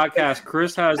before the podcast.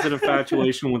 Chris has an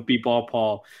infatuation with B-Ball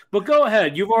Paul. But go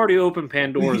ahead. You've already opened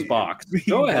Pandora's box.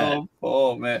 Go ahead.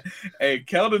 Oh, man. Hey,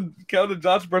 Keldon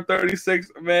Johnson per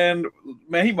 36, man,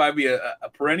 he might be a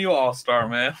perennial all-star,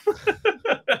 man.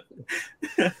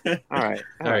 All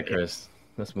right, Chris.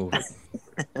 Let's move it.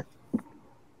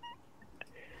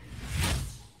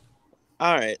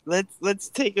 All right, let's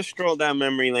take a stroll down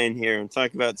memory lane here and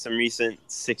talk about some recent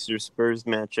Sixers Spurs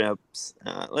matchups.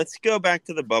 Let's go back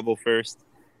to the bubble first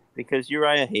because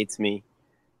Uriah hates me.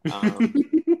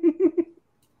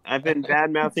 I've been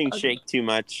bad-mouthing Shake too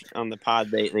much on the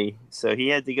pod lately, so he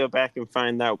had to go back and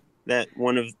find out that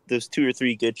one of those 2 or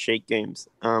 3 good Shake games.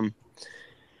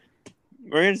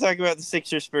 we're going to talk about the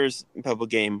Sixers-Spurs bubble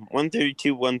game.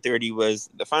 132-130 was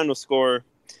the final score.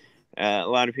 A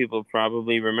lot of people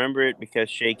probably remember it because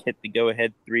Shake hit the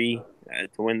go-ahead three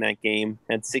to win that game.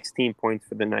 Had 16 points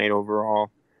for the night overall.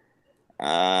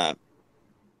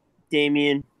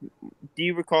 Damian, do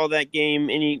you recall that game?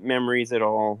 Any memories at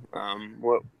all?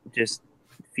 What just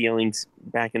feelings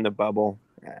back in the bubble?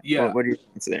 Yeah. What are your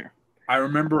thoughts there? I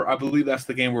remember, I believe that's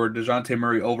the game where DeJounte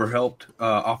Murray overhelped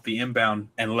off the inbound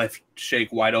and left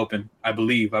Shake wide open. I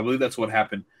believe that's what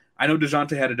happened. I know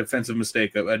DeJounte had a defensive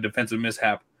mistake, a defensive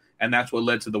mishap, and that's what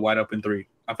led to the wide open three.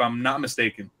 If I'm not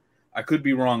mistaken. I could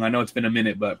be wrong. I know it's been a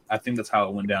minute, but I think that's how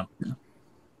it went down.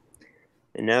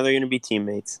 And now they're going to be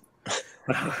teammates.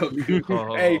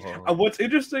 Hey, what's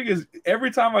interesting is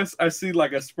every time I see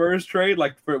like a Spurs trade,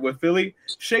 like with Philly,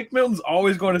 Shake Milton's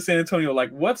always going to San Antonio. Like,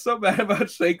 what's so bad about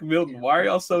Shake Milton? Why are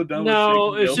y'all so done with Shake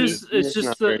Milton? It's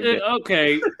just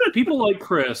okay. People like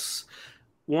Chris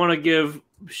want to give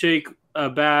Shake a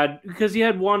bad because he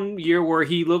had 1 year where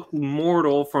he looked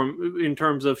mortal in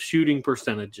terms of shooting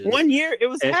percentages. 1 year, it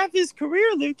was half his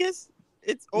career, Lucas.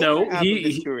 It's over half of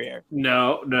his career.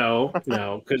 No,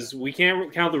 because we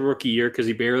can't count the rookie year because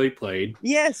he barely played.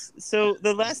 Yes, so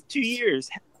the last 2 years,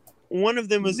 one of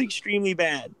them was extremely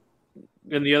bad.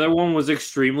 And the other one was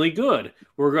extremely good.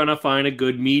 We're going to find a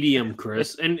good medium,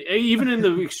 Chris. And even in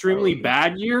the extremely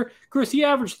bad year, Chris, he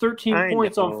averaged 13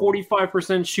 points on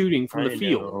 45% shooting from the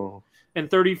field. And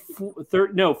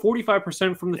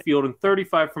 45% from the field and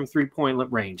 35 from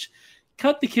three-point range.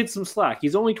 Cut the kid some slack.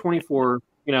 He's only 24.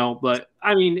 But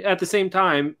I mean, at the same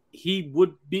time, he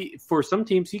would be for some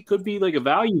teams. He could be like a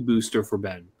value booster for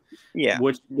Ben. Yeah,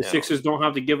 which the Sixers don't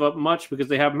have to give up much because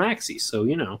they have Maxey. So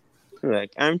look,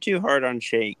 I'm too hard on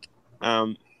Shake.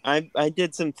 I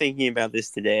did some thinking about this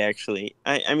today. Actually,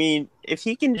 I mean, if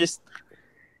he can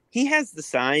he has the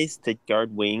size to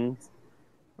guard wings.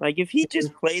 Like if he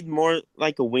just played more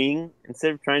like a wing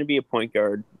instead of trying to be a point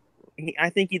guard,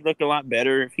 I think he'd look a lot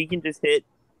better if he can just hit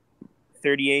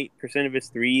 38% of his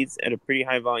threes at a pretty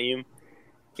high volume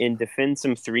and defend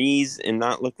some threes and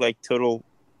not look like total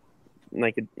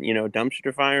like a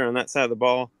dumpster fire on that side of the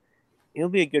ball. He'll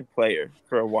be a good player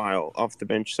for a while off the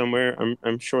bench somewhere.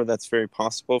 I'm sure that's very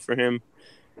possible for him.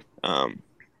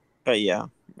 But yeah,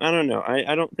 I don't know.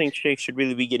 I don't think Shake should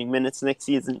really be getting minutes next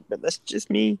season, but that's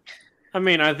just me. I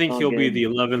mean, I think he'll be the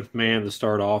 11th man to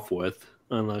start off with,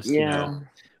 unless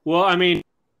Well, I mean,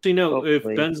 if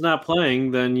Ben's not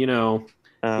playing, then he's going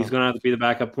to have to be the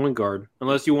backup point guard,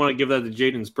 unless you want to give that to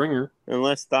Jaden Springer.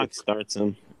 Unless Doc starts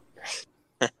him.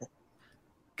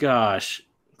 Gosh,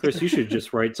 Chris, you should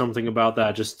just write something about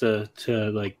that just to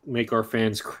like make our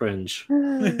fans cringe.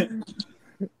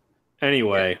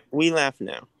 Anyway, we laugh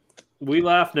now.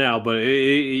 But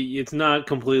it's not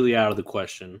completely out of the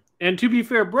question. And to be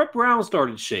fair, Brett Brown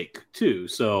started Shake too,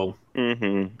 so.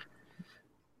 Mm-hmm.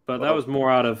 But that was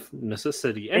more out of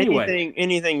necessity. Anyway,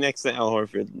 anything next to Al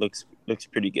Horford looks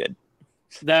pretty good.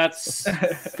 That's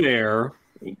fair.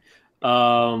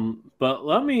 But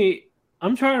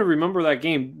I'm trying to remember that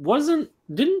game.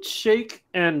 Didn't Shake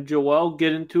and Joel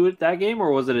get into it that game,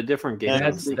 or was it a different game?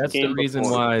 That's the reason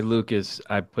why, Lucas,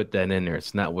 I put that in there.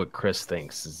 It's not what Chris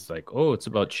thinks. It's like, it's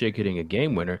about Shake hitting a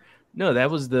game winner. No, that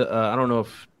was the I don't know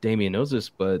if Damian knows this,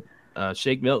 but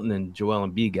Shake Milton and Joel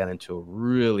Embiid got into a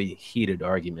really heated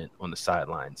argument on the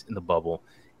sidelines in the bubble,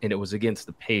 and it was against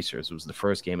the Pacers. It was the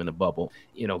first game in the bubble.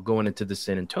 Going into the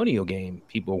San Antonio game,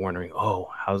 people were wondering, how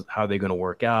are they going to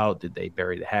work out? Did they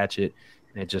bury the hatchet?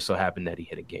 And it just so happened that he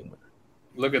hit a game winner.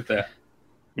 Look at that.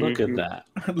 Look at that.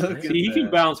 He can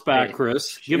bounce back,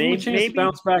 Chris. Give him a chance to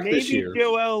bounce back this year. Maybe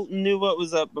Joel knew what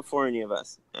was up before any of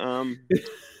us.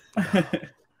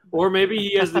 Or maybe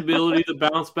he has the ability to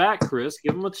bounce back, Chris.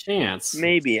 Give him a chance.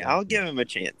 Maybe. I'll give him a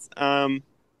chance.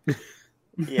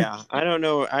 Yeah, I don't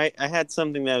know. I had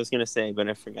something that I was going to say, but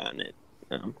I've forgotten it.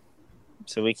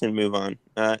 So we can move on.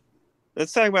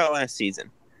 Let's talk about last season.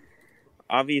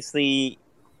 Obviously,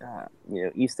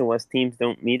 East and West teams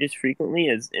don't meet as frequently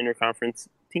as interconference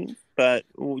teams. But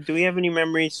do we have any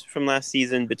memories from last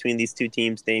season between these two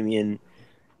teams, Damian?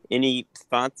 Any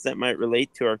thoughts that might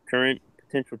relate to our current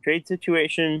potential trade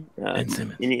situation? Ben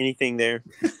Simmons. Anything there?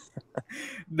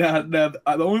 The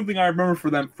only thing I remember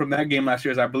from that game last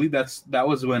year is I believe that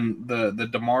was when the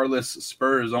DeMarless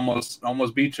Spurs almost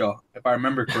beat y'all, if I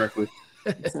remember correctly.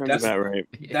 That's about right.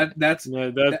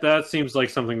 That seems like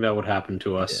something that would happen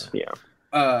to us. Yeah.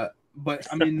 But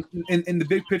I mean, in the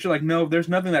big picture, like, no, there's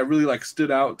nothing that really like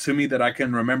stood out to me that I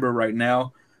can remember right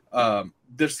now.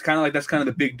 That's kind of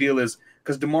the big deal is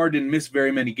because DeMar didn't miss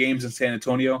very many games in San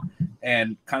Antonio,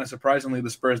 and kind of surprisingly, the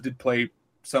Spurs did play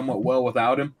somewhat well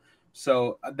without him.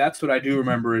 So that's what I do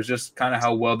remember is just kind of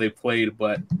how well they played.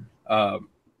 But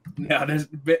now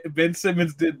Ben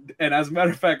Simmons did, and as a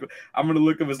matter of fact, I'm gonna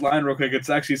look up his line real quick. It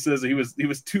actually says that he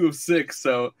was 2 of 6.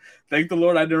 So thank the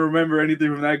Lord I didn't remember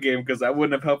anything from that game because that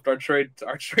wouldn't have helped our trade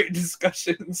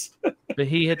discussions. But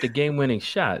he hit the game-winning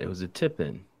shot. It was a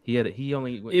tip-in. He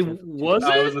only. It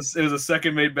was it was a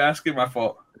second-made basket. My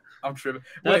fault. I'm tripping.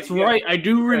 That's right. I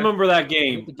do remember that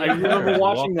game. I remember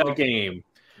watching that game.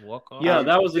 Walk off. Yeah,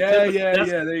 that was yeah.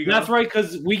 There you go. That's right,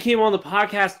 because we came on the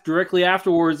podcast directly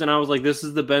afterwards, and I was like, "This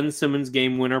is the Ben Simmons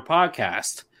game winner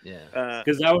podcast." Yeah,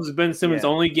 because that was Ben Simmons'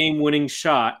 only game-winning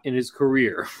shot in his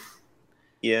career.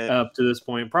 Yeah, up to this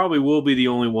point, probably will be the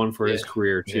only one for his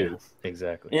career too. Yeah,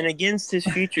 exactly. And against his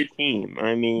future team,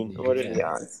 I mean, what are the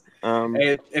odds?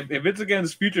 Hey, if it's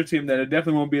against his future team, then it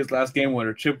definitely won't be his last game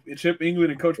winner. Chip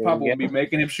England and Coach Pop will be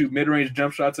making him shoot mid-range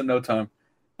jump shots in no time.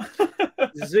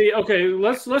 See, okay,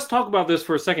 let's talk about this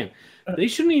for a second. They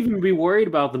shouldn't even be worried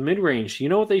about the mid-range. You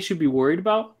know what they should be worried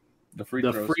about? The free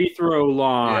throws. Free throw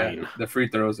line. Yeah, the free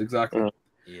throws, exactly.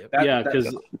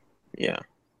 Because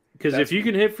if you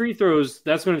can hit free throws,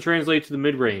 that's going to translate to the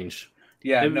mid-range.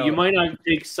 Yeah, you might not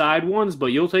take side ones, but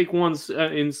you'll take ones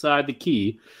inside the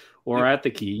key or at the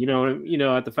key.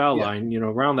 At the foul line.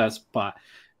 Around that spot,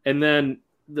 and then.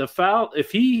 The foul,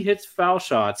 if he hits foul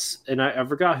shots, and I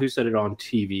forgot who said it on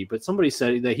TV, but somebody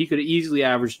said that he could easily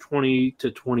average 20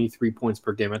 to 23 points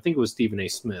per game. I think it was Stephen A.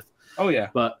 Smith. Oh, yeah.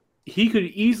 But he could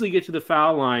easily get to the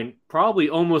foul line probably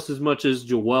almost as much as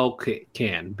Joel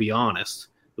can, be honest,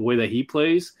 the way that he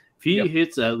plays. If he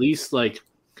hits at least let's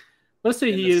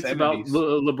say he hits 70s. About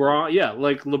LeBron,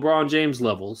 like LeBron James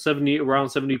level, around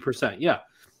 70%. Yeah.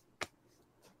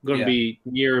 Going to be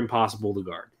near impossible to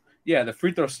guard. Yeah, the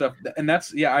free throw stuff, and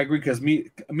that's I agree because me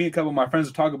and a couple of my friends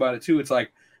will talk about it too. It's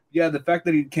like, the fact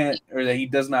that he can't or that he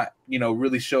does not,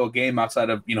 really show a game outside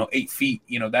of 8 feet,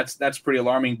 that's pretty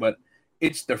alarming. But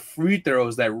it's the free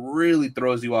throws that really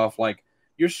throws you off. Like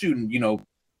you're shooting,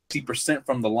 50%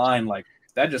 from the line, like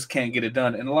that just can't get it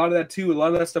done. And a lot of that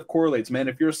stuff correlates, man.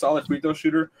 If you're a solid free throw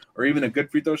shooter or even a good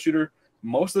free throw shooter,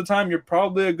 most of the time you're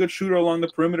probably a good shooter along the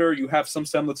perimeter. You have some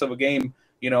semblance of a game,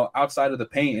 outside of the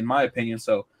paint, in my opinion.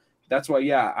 So. That's why,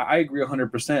 I agree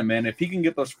 100%, man. If he can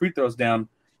get those free throws down,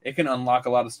 it can unlock a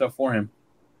lot of stuff for him.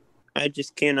 I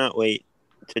just cannot wait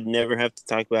to never have to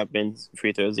talk about Ben's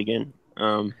free throws again.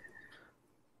 A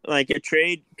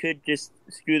trade could just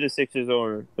screw the Sixers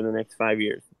over for the next 5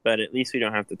 years, but at least we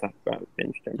don't have to talk about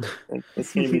bench strength.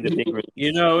 That's going to be the big release.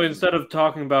 Instead of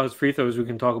talking about his free throws, we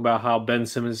can talk about how Ben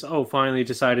Simmons finally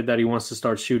decided that he wants to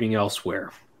start shooting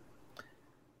elsewhere.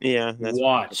 Yeah,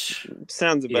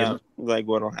 sounds about like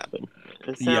what'll happen.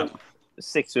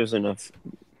 Sixers enough.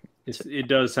 It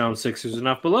does sound Sixers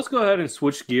enough, but let's go ahead and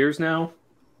switch gears now.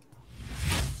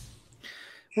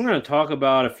 We're going to talk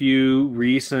about a few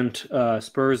recent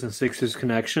Spurs and Sixers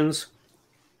connections.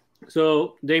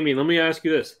 So, Damien, let me ask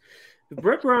you this. If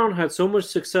Brett Brown had so much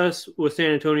success with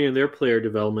San Antonio in their player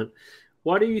development,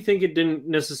 why do you think it didn't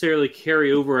necessarily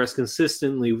carry over as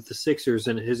consistently with the Sixers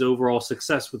and his overall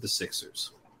success with the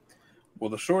Sixers? Well,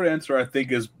 the short answer, I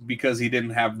think, is because he didn't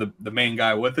have the main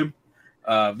guy with him.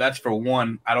 That's for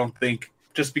one. I don't think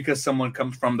just because someone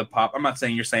comes from the Pop – I'm not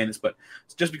saying you're saying this, but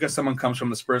just because someone comes from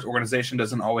the Spurs organization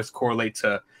doesn't always correlate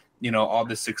to, all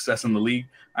this success in the league.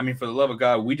 I mean, for the love of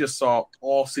God, we just saw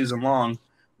all season long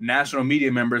national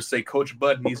media members say Coach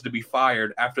Bud needs to be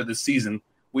fired after this season.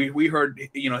 We heard,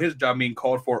 his job being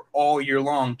called for all year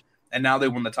long, and now they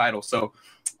won the title. So –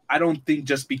 I don't think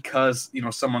just because,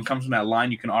 someone comes from that line,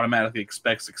 you can automatically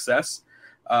expect success.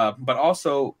 But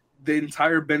also the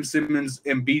entire Ben Simmons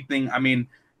Embiid thing, I mean,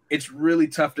 it's really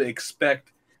tough to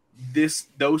expect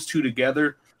those two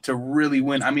together to really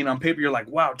win. I mean, on paper, you're like,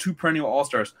 wow, 2 perennial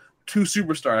all-stars, 2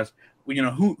 superstars.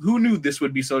 Well, who knew this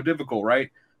would be so difficult,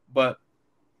 right? But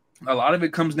a lot of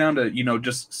it comes down to,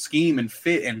 just scheme and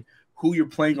fit and who you're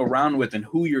playing around with and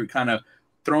who you're kind of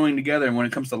throwing together. And when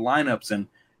it comes to lineups, and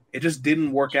it just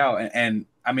didn't work out. And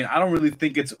I mean, I don't really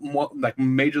think it's more like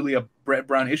majorly a Brett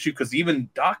Brown issue because even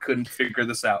Doc couldn't figure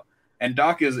this out. And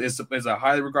Doc is a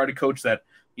highly regarded coach that,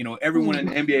 everyone in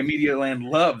NBA media land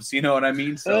loves, you know what I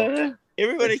mean? So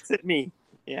everybody except me.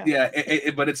 Yeah.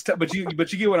 Yeah. But it's tough, but you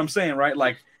get what I'm saying, right?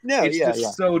 Like,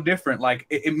 it's so different. Like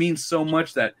it means so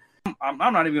much that I'm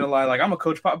not even gonna lie. Like I'm a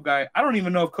Coach Pop guy. I don't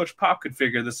even know if Coach Pop could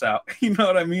figure this out. You know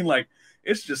what I mean? Like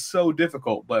it's just so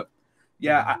difficult, but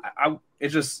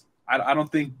I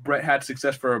don't think Brett had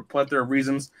success for a plethora of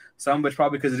reasons. Some of it's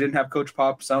probably because he didn't have Coach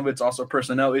Pop. Some of it's also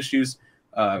personnel issues.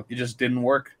 It just didn't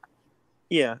work.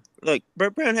 Yeah. Look,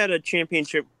 Brett Brown had a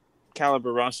championship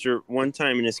caliber roster one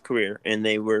time in his career, and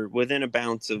they were within a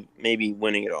bounce of maybe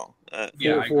winning it all.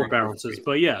 Four bounces,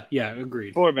 but yeah,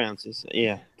 agreed. 4 bounces,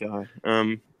 yeah, God.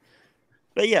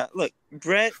 But yeah, look,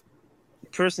 Brett,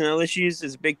 personnel issues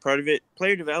is a big part of it.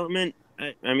 Player development,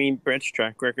 I mean, Brett's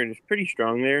track record is pretty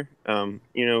strong there.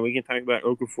 We can talk about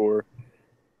Okafor,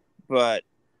 but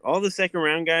all the second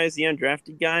round guys, the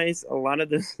undrafted guys, a lot of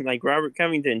this, like Robert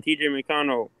Covington, TJ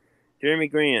McConnell, Jeremy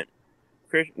Grant,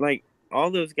 Chris, like all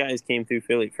those guys came through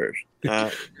Philly first.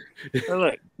 So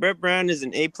look, Brett Brown is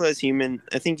an A+ human.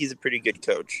 I think he's a pretty good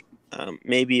coach.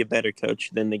 Maybe a better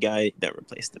coach than the guy that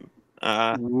replaced him.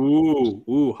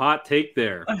 Ooh, hot take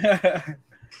there.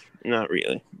 Not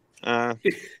really.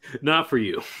 Not for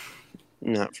you.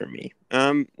 Not for me.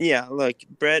 Yeah, look,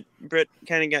 Brett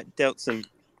kind of got dealt some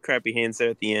crappy hands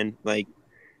there at the end. Like,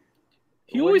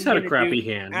 he always had a crappy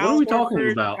hand. What are we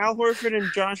talking about? Al Horford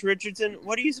and Josh Richardson.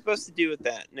 What are you supposed to do with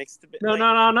that next to? No.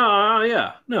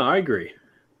 Yeah, no, I agree.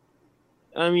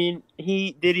 I mean,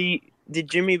 did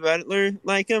Jimmy Butler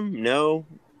like him? No.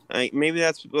 Maybe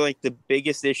that's like the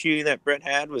biggest issue that Brett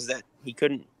had was that he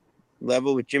couldn't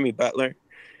level with Jimmy Butler.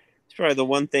 It's probably the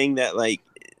one thing that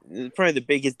probably the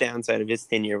biggest downside of his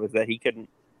tenure was that he couldn't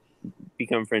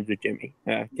become friends with Jimmy.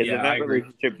 Because if that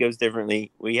relationship goes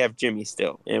differently, we have Jimmy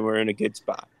still, and we're in a good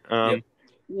spot.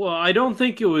 Well, I don't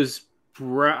think it was.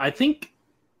 I think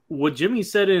what Jimmy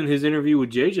said in his interview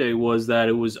with JJ was that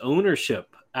it was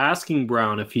ownership asking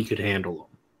Brown if he could handle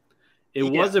him. It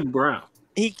wasn't Brown.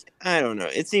 I don't know.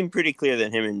 It seemed pretty clear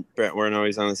that him and Brett weren't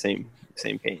always on the same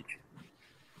page.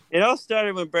 It all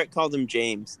started when Brett called him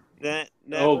James. That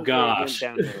oh gosh,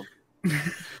 downhill.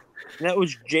 That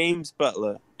was James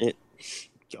Butler.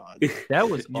 God, that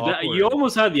was awkward. You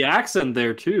almost had the accent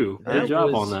there too. Good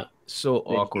job on that. So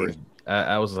awkward.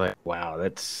 I was like, wow,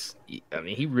 that's. I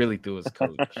mean, he really threw his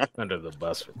coach under the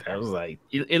bus with that. I was like,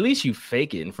 at least you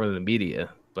fake it in front of the media,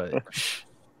 but it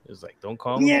was like, don't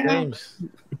call him James.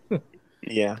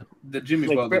 Yeah, the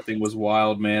Jimmy Butler thing was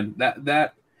wild, man.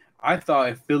 That I thought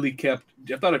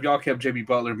if y'all kept Jimmy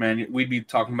Butler, man, we'd be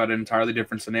talking about an entirely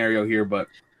different scenario here. But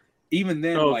even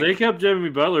then, if they kept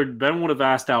Jimmy Butler, Ben would have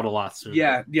asked out a lot sooner.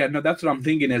 Yeah, no, that's what I'm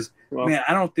thinking is, man,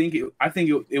 I think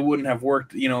it wouldn't have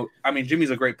worked. I mean, Jimmy's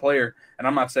a great player, and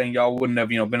I'm not saying y'all wouldn't have,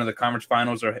 been to the conference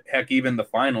finals or heck, even the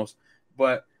finals,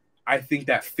 but I think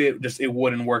that fit it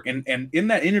wouldn't work. And in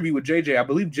that interview with JJ, I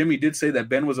believe Jimmy did say that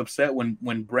Ben was upset when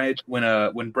Brett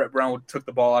Brown took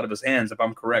the ball out of his hands, if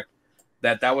I'm correct.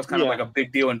 That was kind of like a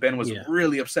big deal, and Ben was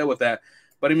really upset with that.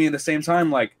 But I mean, at the same time,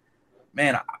 like,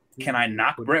 man, can I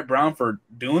knock Brett Brown for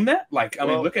doing that? Like, I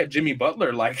mean, look at Jimmy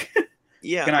Butler. Like,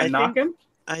 can I knock him?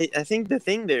 I think the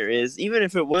thing there is, even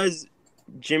if it was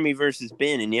Jimmy versus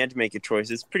Ben and you had to make a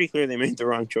choice, it's pretty clear they made the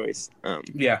wrong choice.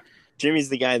 Jimmy's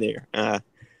the guy there.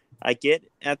 I get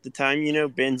at the time,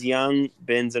 Ben's young,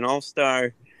 Ben's an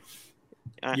all-star.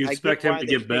 You expect him to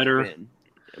get better. Ben,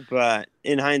 but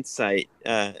in hindsight,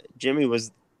 Jimmy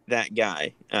was that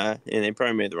guy, and they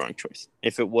probably made the wrong choice.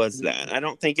 If it was that, I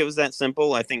don't think it was that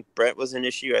simple. I think Brett was an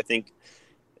issue. I think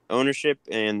ownership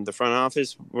and the front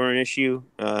office were an issue.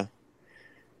 The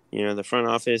front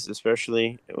office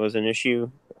especially was an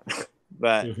issue.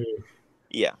 But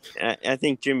yeah, I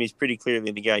think Jimmy's pretty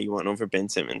clearly the guy you want over Ben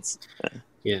Simmons.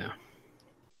 Yeah.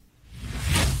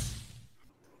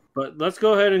 But let's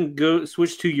go ahead and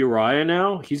switch to Uriah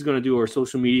now. He's going to do our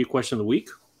social media question of the week.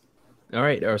 All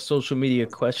right, our social media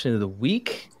question of the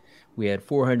week. We had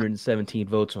 417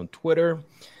 votes on Twitter.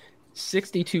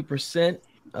 62%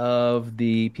 of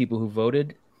the people who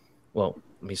voted. Well,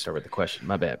 let me start with the question.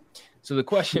 My bad. So the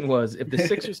question was, if the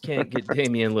Sixers can't get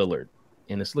Damian Lillard,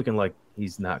 and it's looking like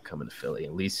he's not coming to Philly,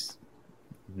 at least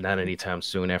not anytime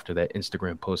soon after that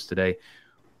Instagram post today,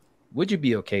 would you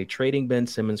be okay trading Ben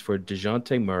Simmons for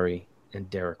DeJounte Murray and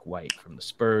Derek White from the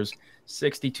Spurs?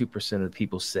 62% of the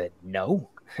people said no.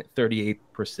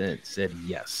 38% said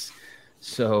yes.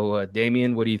 So,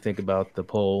 Damian, what do you think about the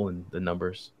poll and the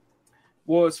numbers?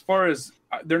 Well, as far as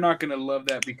they're not going to love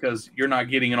that because you're not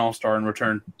getting an all-star in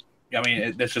return. I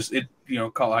mean, that's just it.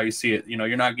 Call it how you see it.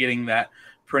 You're not getting that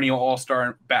perennial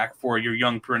all-star back for your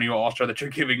young perennial all-star that you're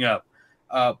giving up.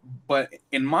 But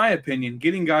in my opinion,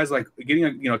 getting two players like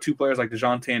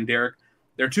DeJounte and Derek,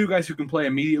 they're two guys who can play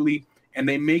immediately, and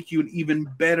they make you an even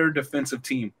better defensive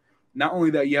team. Not only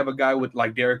that, you have a guy with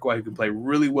like Derek White who can play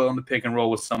really well in the pick and roll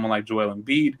with someone like Joel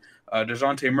Embiid.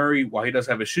 DeJounte Murray, while he does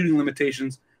have his shooting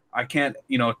limitations, I can't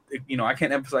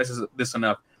emphasize this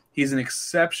enough. He's an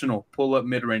exceptional pull-up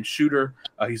mid-range shooter.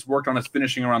 He's worked on his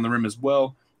finishing around the rim as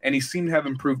well, and he seemed to have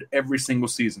improved every single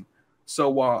season. So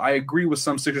while I agree with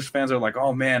some Sixers fans that are like,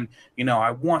 oh man,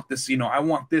 I want this, I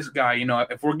want this guy,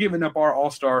 if we're giving up our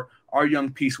all-star, our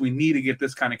young piece. We need to get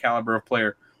this kind of caliber of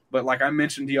player. But like I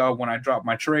mentioned to y'all when I dropped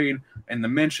my trade and the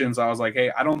mentions, I was like,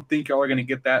 hey, I don't think y'all are going to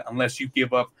get that unless you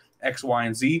give up X, Y,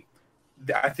 and Z.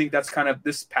 I think that's kind of,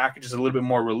 this package is a little bit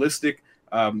more realistic,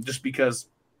 just because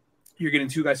you're getting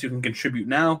two guys who can contribute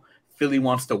now. Philly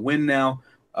wants to win now.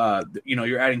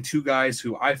 You're adding two guys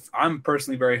who I'm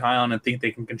personally very high on and think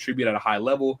they can contribute at a high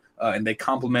level, and they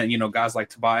complement, guys like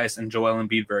Tobias and Joel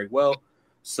Embiid very well.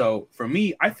 So for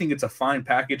me, I think it's a fine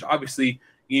package. Obviously,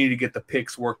 you need to get the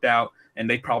picks worked out, and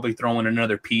they probably throw in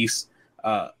another piece.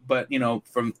 But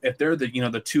if they're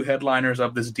the two headliners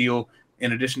of this deal,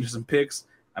 in addition to some picks,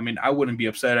 I mean, I wouldn't be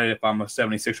upset at it if I'm a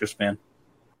 76ers fan.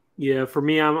 Yeah, for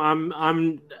me, I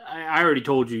already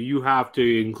told you, you have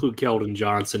to include Keldon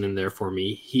Johnson in there for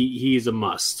me. He's a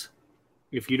must.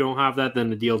 If you don't have that, then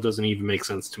the deal doesn't even make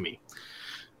sense to me.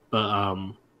 But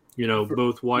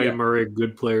both White and Murray are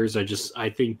good players. I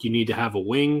think you need to have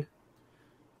a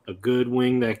good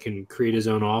wing that can create his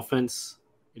own offense.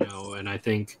 And I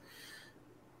think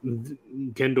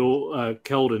Keldon.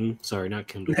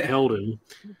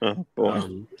 Oh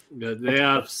boy.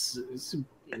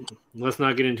 Let's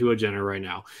not get into a Jenner right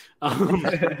now.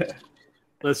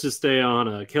 Let's just stay on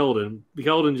Keldon.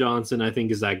 Keldon Johnson, I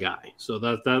think, is that guy. So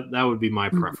that would be my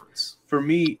preference. For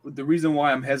me, the reason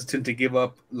why I'm hesitant to give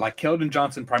up, like Keldon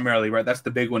Johnson primarily, right? That's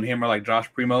the big one. Him or like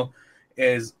Josh Primo,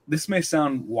 is this may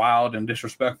sound wild and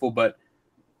disrespectful, but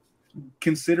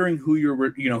considering who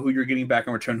you're getting back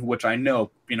in return, which I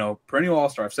know, perennial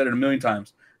all-star, I've said it a million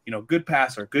times, good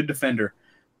passer, good defender,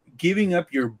 giving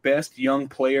up your best young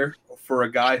player for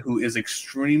a guy who is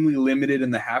extremely limited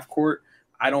in the half court,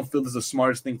 I don't feel is the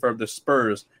smartest thing for the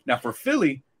Spurs. Now for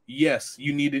Philly, yes,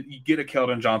 you get a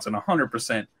Keldon Johnson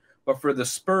 100%, but for the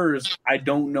Spurs, I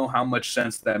don't know how much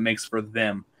sense that makes for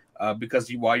them,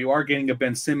 because while you are getting a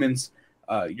Ben Simmons,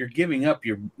 you're giving up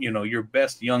your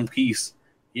best young piece.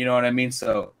 You know what I mean?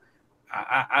 So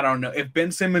I don't know. If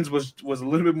Ben Simmons was a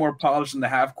little bit more polished in the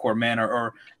half court, man,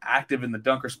 or active in the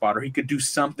dunker spot, or he could do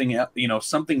something,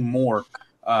 something more,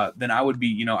 then I would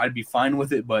be, I'd be fine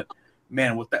with it. But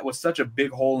man, with such a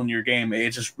big hole in your game,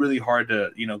 it's just really hard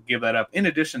to, give that up. In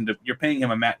addition to, you're paying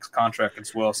him a max contract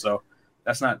as well. So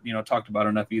that's not, talked about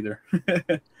enough either.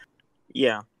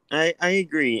 Yeah, I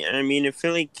agree. I mean, if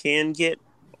Philly can get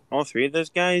all three of those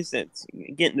guys, that's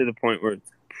getting to the point where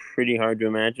it's pretty hard to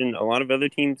imagine a lot of other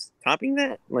teams topping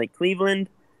that, like Cleveland.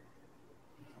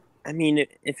 I mean,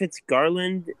 if it's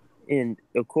Garland and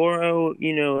Okoro,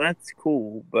 that's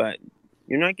cool, but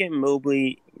you're not getting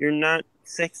Mobley. You're not.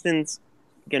 Sexton's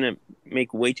gonna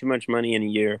make way too much money in a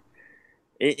year.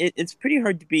 It's pretty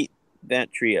hard to beat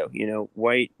that trio,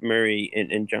 White, Murray,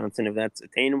 and Johnson, if that's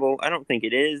attainable. I don't think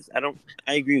it is.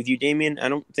 I agree with you, Damian. I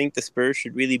don't think the Spurs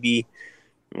should really be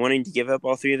wanting to give up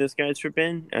all three of those guys for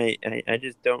Ben. I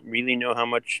just don't really know how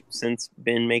much sense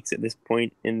Ben makes at this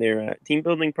point in their team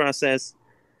building process.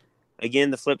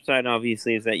 Again, the flip side,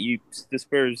 obviously, is that the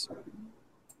Spurs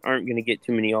aren't going to get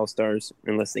too many All-Stars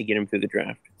unless they get him through the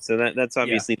draft. So that's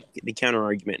obviously the counter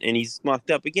argument. And he's locked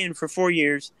up again for 4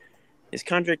 years. His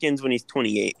contract ends when he's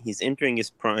 28. He's entering his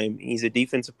prime. He's a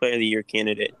Defensive Player of the Year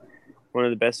candidate, one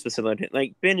of the best facilitators.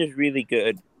 Like, Ben is really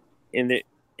good, and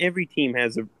every team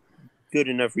has a good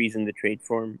enough reason to trade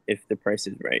for him if the price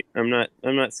is right. I'm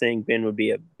not saying Ben would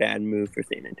be a bad move for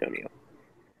San Antonio,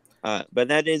 but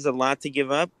that is a lot to give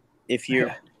up if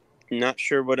you're not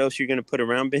sure what else you're going to put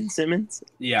around Ben Simmons.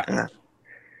 Yeah.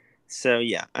 So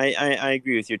yeah, I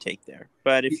agree with your take there.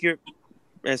 But if you're,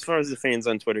 as far as the fans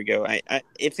on Twitter go,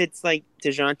 if it's like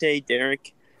DeJounte,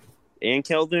 Derek, and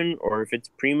Keldon, or if it's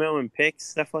Primo and picks,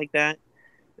 stuff like that,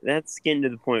 that's getting to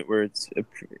the point where it's a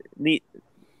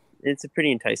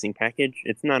pretty enticing package.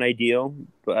 It's not ideal,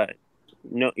 but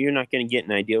no, you're not going to get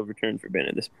an ideal return for Ben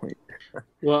at this point.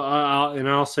 Well,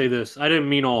 I'll say this: I didn't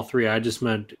mean all three. I just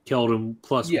meant Keldon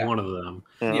plus one of them.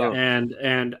 Yeah.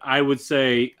 And I would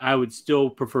say I would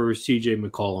still prefer C.J.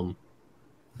 McCollum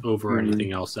over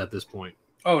anything else at this point.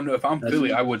 Oh no, if I'm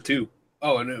Philly, I would too.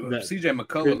 Oh, and C.J.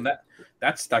 McCollum,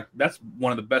 that's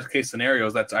one of the best case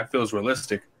scenarios that I feel is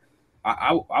realistic.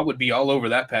 I would be all over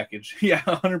that package. Yeah,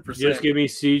 100%. Just give me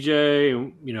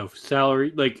CJ, salary,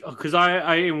 because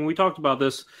when we talked about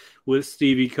this with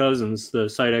Stevie Cousins, the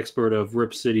site expert of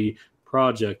Rip City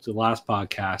Project, the last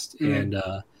podcast, and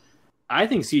I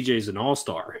think CJ is an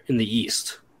all-star in the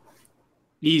East,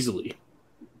 easily.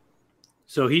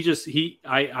 So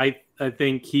I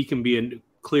think he can be a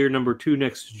clear number 2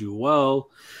 next to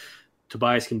Joel.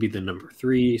 Tobias can be the number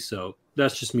 3. So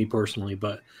that's just me personally,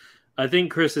 but. I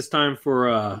think, Chris, it's time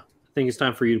for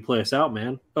you to play us out,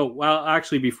 man. Oh, well,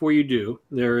 actually, before you do,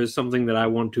 there is something that I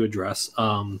want to address.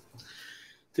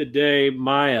 today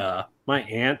my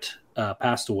aunt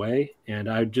passed away, and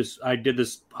I did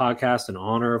this podcast in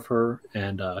honor of her,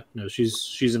 and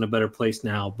she's in a better place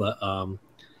now, but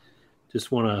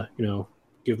just want to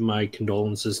give my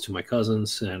condolences to my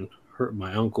cousins and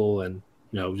my uncle, and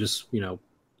just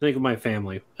think of my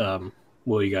family,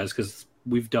 will you guys, because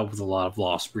we've dealt with a lot of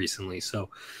loss recently. So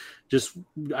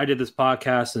I did this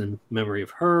podcast in memory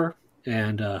of her,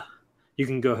 and you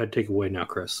can go ahead and take it away now,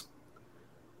 Chris.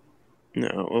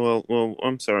 No, well,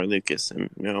 I'm sorry, Lucas, and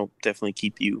I'll definitely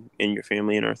keep you and your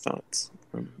family in our thoughts,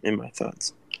 in my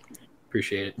thoughts.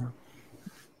 Appreciate it.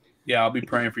 Yeah, I'll be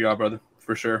praying for y'all, brother,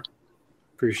 for sure.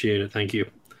 Appreciate it. Thank you.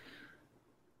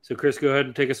 So, Chris, go ahead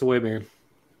and take us away, man.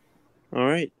 All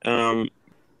right.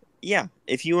 Yeah,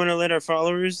 if you want to let our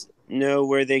followers know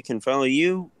where they can follow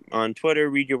you on Twitter,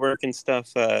 read your work and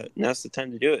stuff, now's the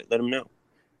time to do it. Let them know.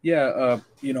 Yeah,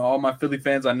 all my Philly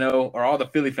fans I know, or all the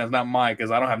Philly fans, not mine, because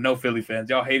I don't have no Philly fans.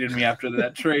 Y'all hated me after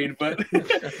that trade, but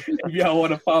if y'all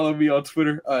want to follow me on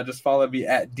Twitter, just follow me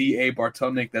at D.A.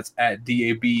 Bartonek. That's at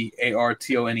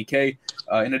DABARTONEK.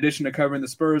 In addition to covering the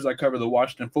Spurs, I cover the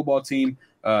Washington football team.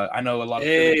 I know a lot of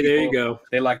Philly people, there you go.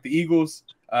 They like the Eagles.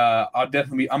 I'll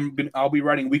be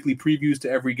writing weekly previews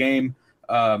to every game.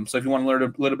 So if you want to learn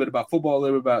a little bit about football, a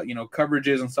little bit about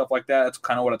coverages and stuff like that, that's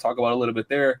kind of what I talk about a little bit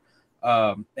there.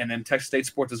 And then Texas State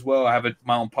Sports as well. I have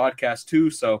my own podcast too.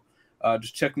 So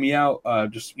just check me out.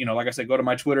 Like I said, go to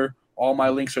my Twitter. All my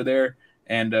links are there,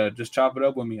 and just chop it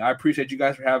up with me. I appreciate you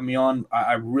guys for having me on.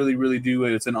 I really, really do.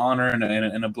 It's an honor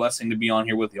and a blessing to be on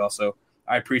here with y'all. So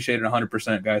I appreciate it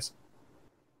 100%, guys.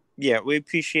 Yeah, we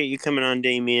appreciate you coming on,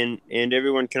 Damien. And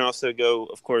everyone can also go,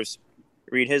 of course,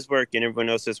 read his work and everyone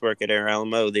else's work at Air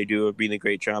Alamo. They do a really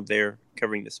great job there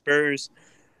covering the Spurs,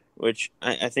 which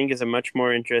I think is a much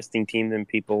more interesting team than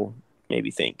people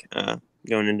maybe think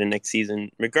going into next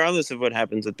season, regardless of what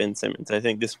happens with Ben Simmons. I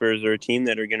think the Spurs are a team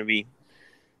that it's going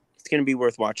to be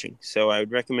worth watching. So I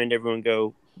would recommend everyone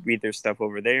go read their stuff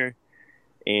over there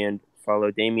and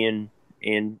follow Damien.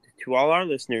 And to all our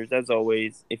listeners, as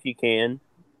always, if you can,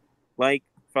 like,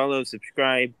 follow,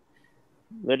 subscribe,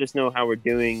 let us know how we're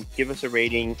doing. Give us a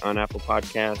rating on Apple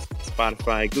Podcasts,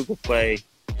 Spotify, Google Play,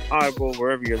 Audible,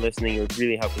 wherever you're listening. It would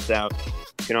really help us out.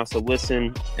 You can also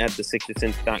listen at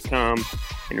thesixersense.com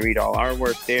and read all our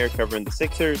work there covering the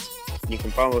Sixers. You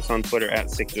can follow us on Twitter at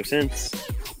SixerSense.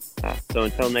 So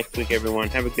until next week, everyone,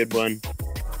 have a good one.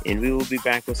 And we will be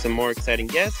back with some more exciting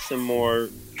guests, some more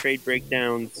trade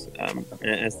breakdowns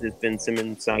as this Ben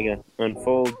Simmons saga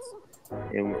unfolds.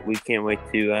 And we can't wait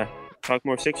to talk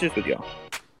more Sixers with y'all.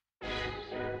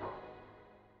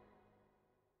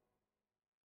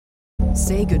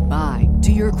 Say goodbye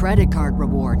to your credit card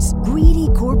rewards. Greedy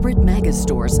corporate mega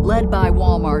stores, led by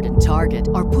Walmart and Target,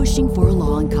 are pushing for a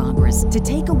law in Congress to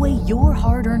take away your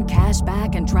hard-earned cash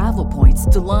back and travel points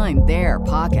to line their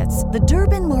pockets. The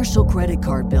Durbin-Marshall credit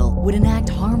card bill would enact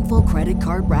harmful credit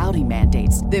card routing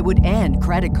mandates that would end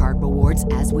credit card rewards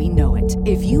as we know it.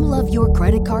 If you love your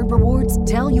credit card rewards,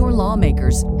 tell your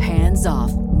lawmakers, hands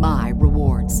off my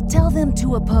rewards. Tell them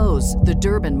to oppose the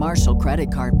Durbin-Marshall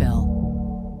credit card bill.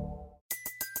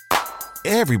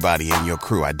 Everybody in your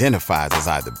crew identifies as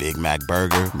either Big Mac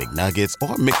Burger, McNuggets,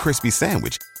 or McCrispy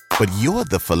Sandwich. But you're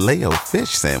the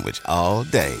Filet-O-Fish Sandwich all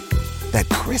day. That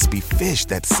crispy fish,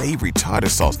 that savory tartar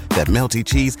sauce, that melty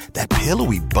cheese, that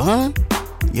pillowy bun.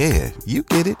 Yeah, you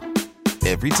get it.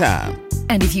 Every time.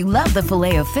 And if you love the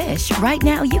Filet-O-Fish, right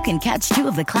now you can catch two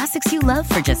of the classics you love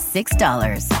for just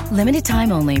 $6. Limited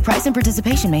time only. Price and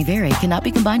participation may vary. Cannot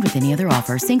be combined with any other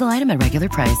offer. Single item at regular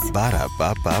price.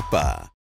 Ba-da-ba-ba-ba.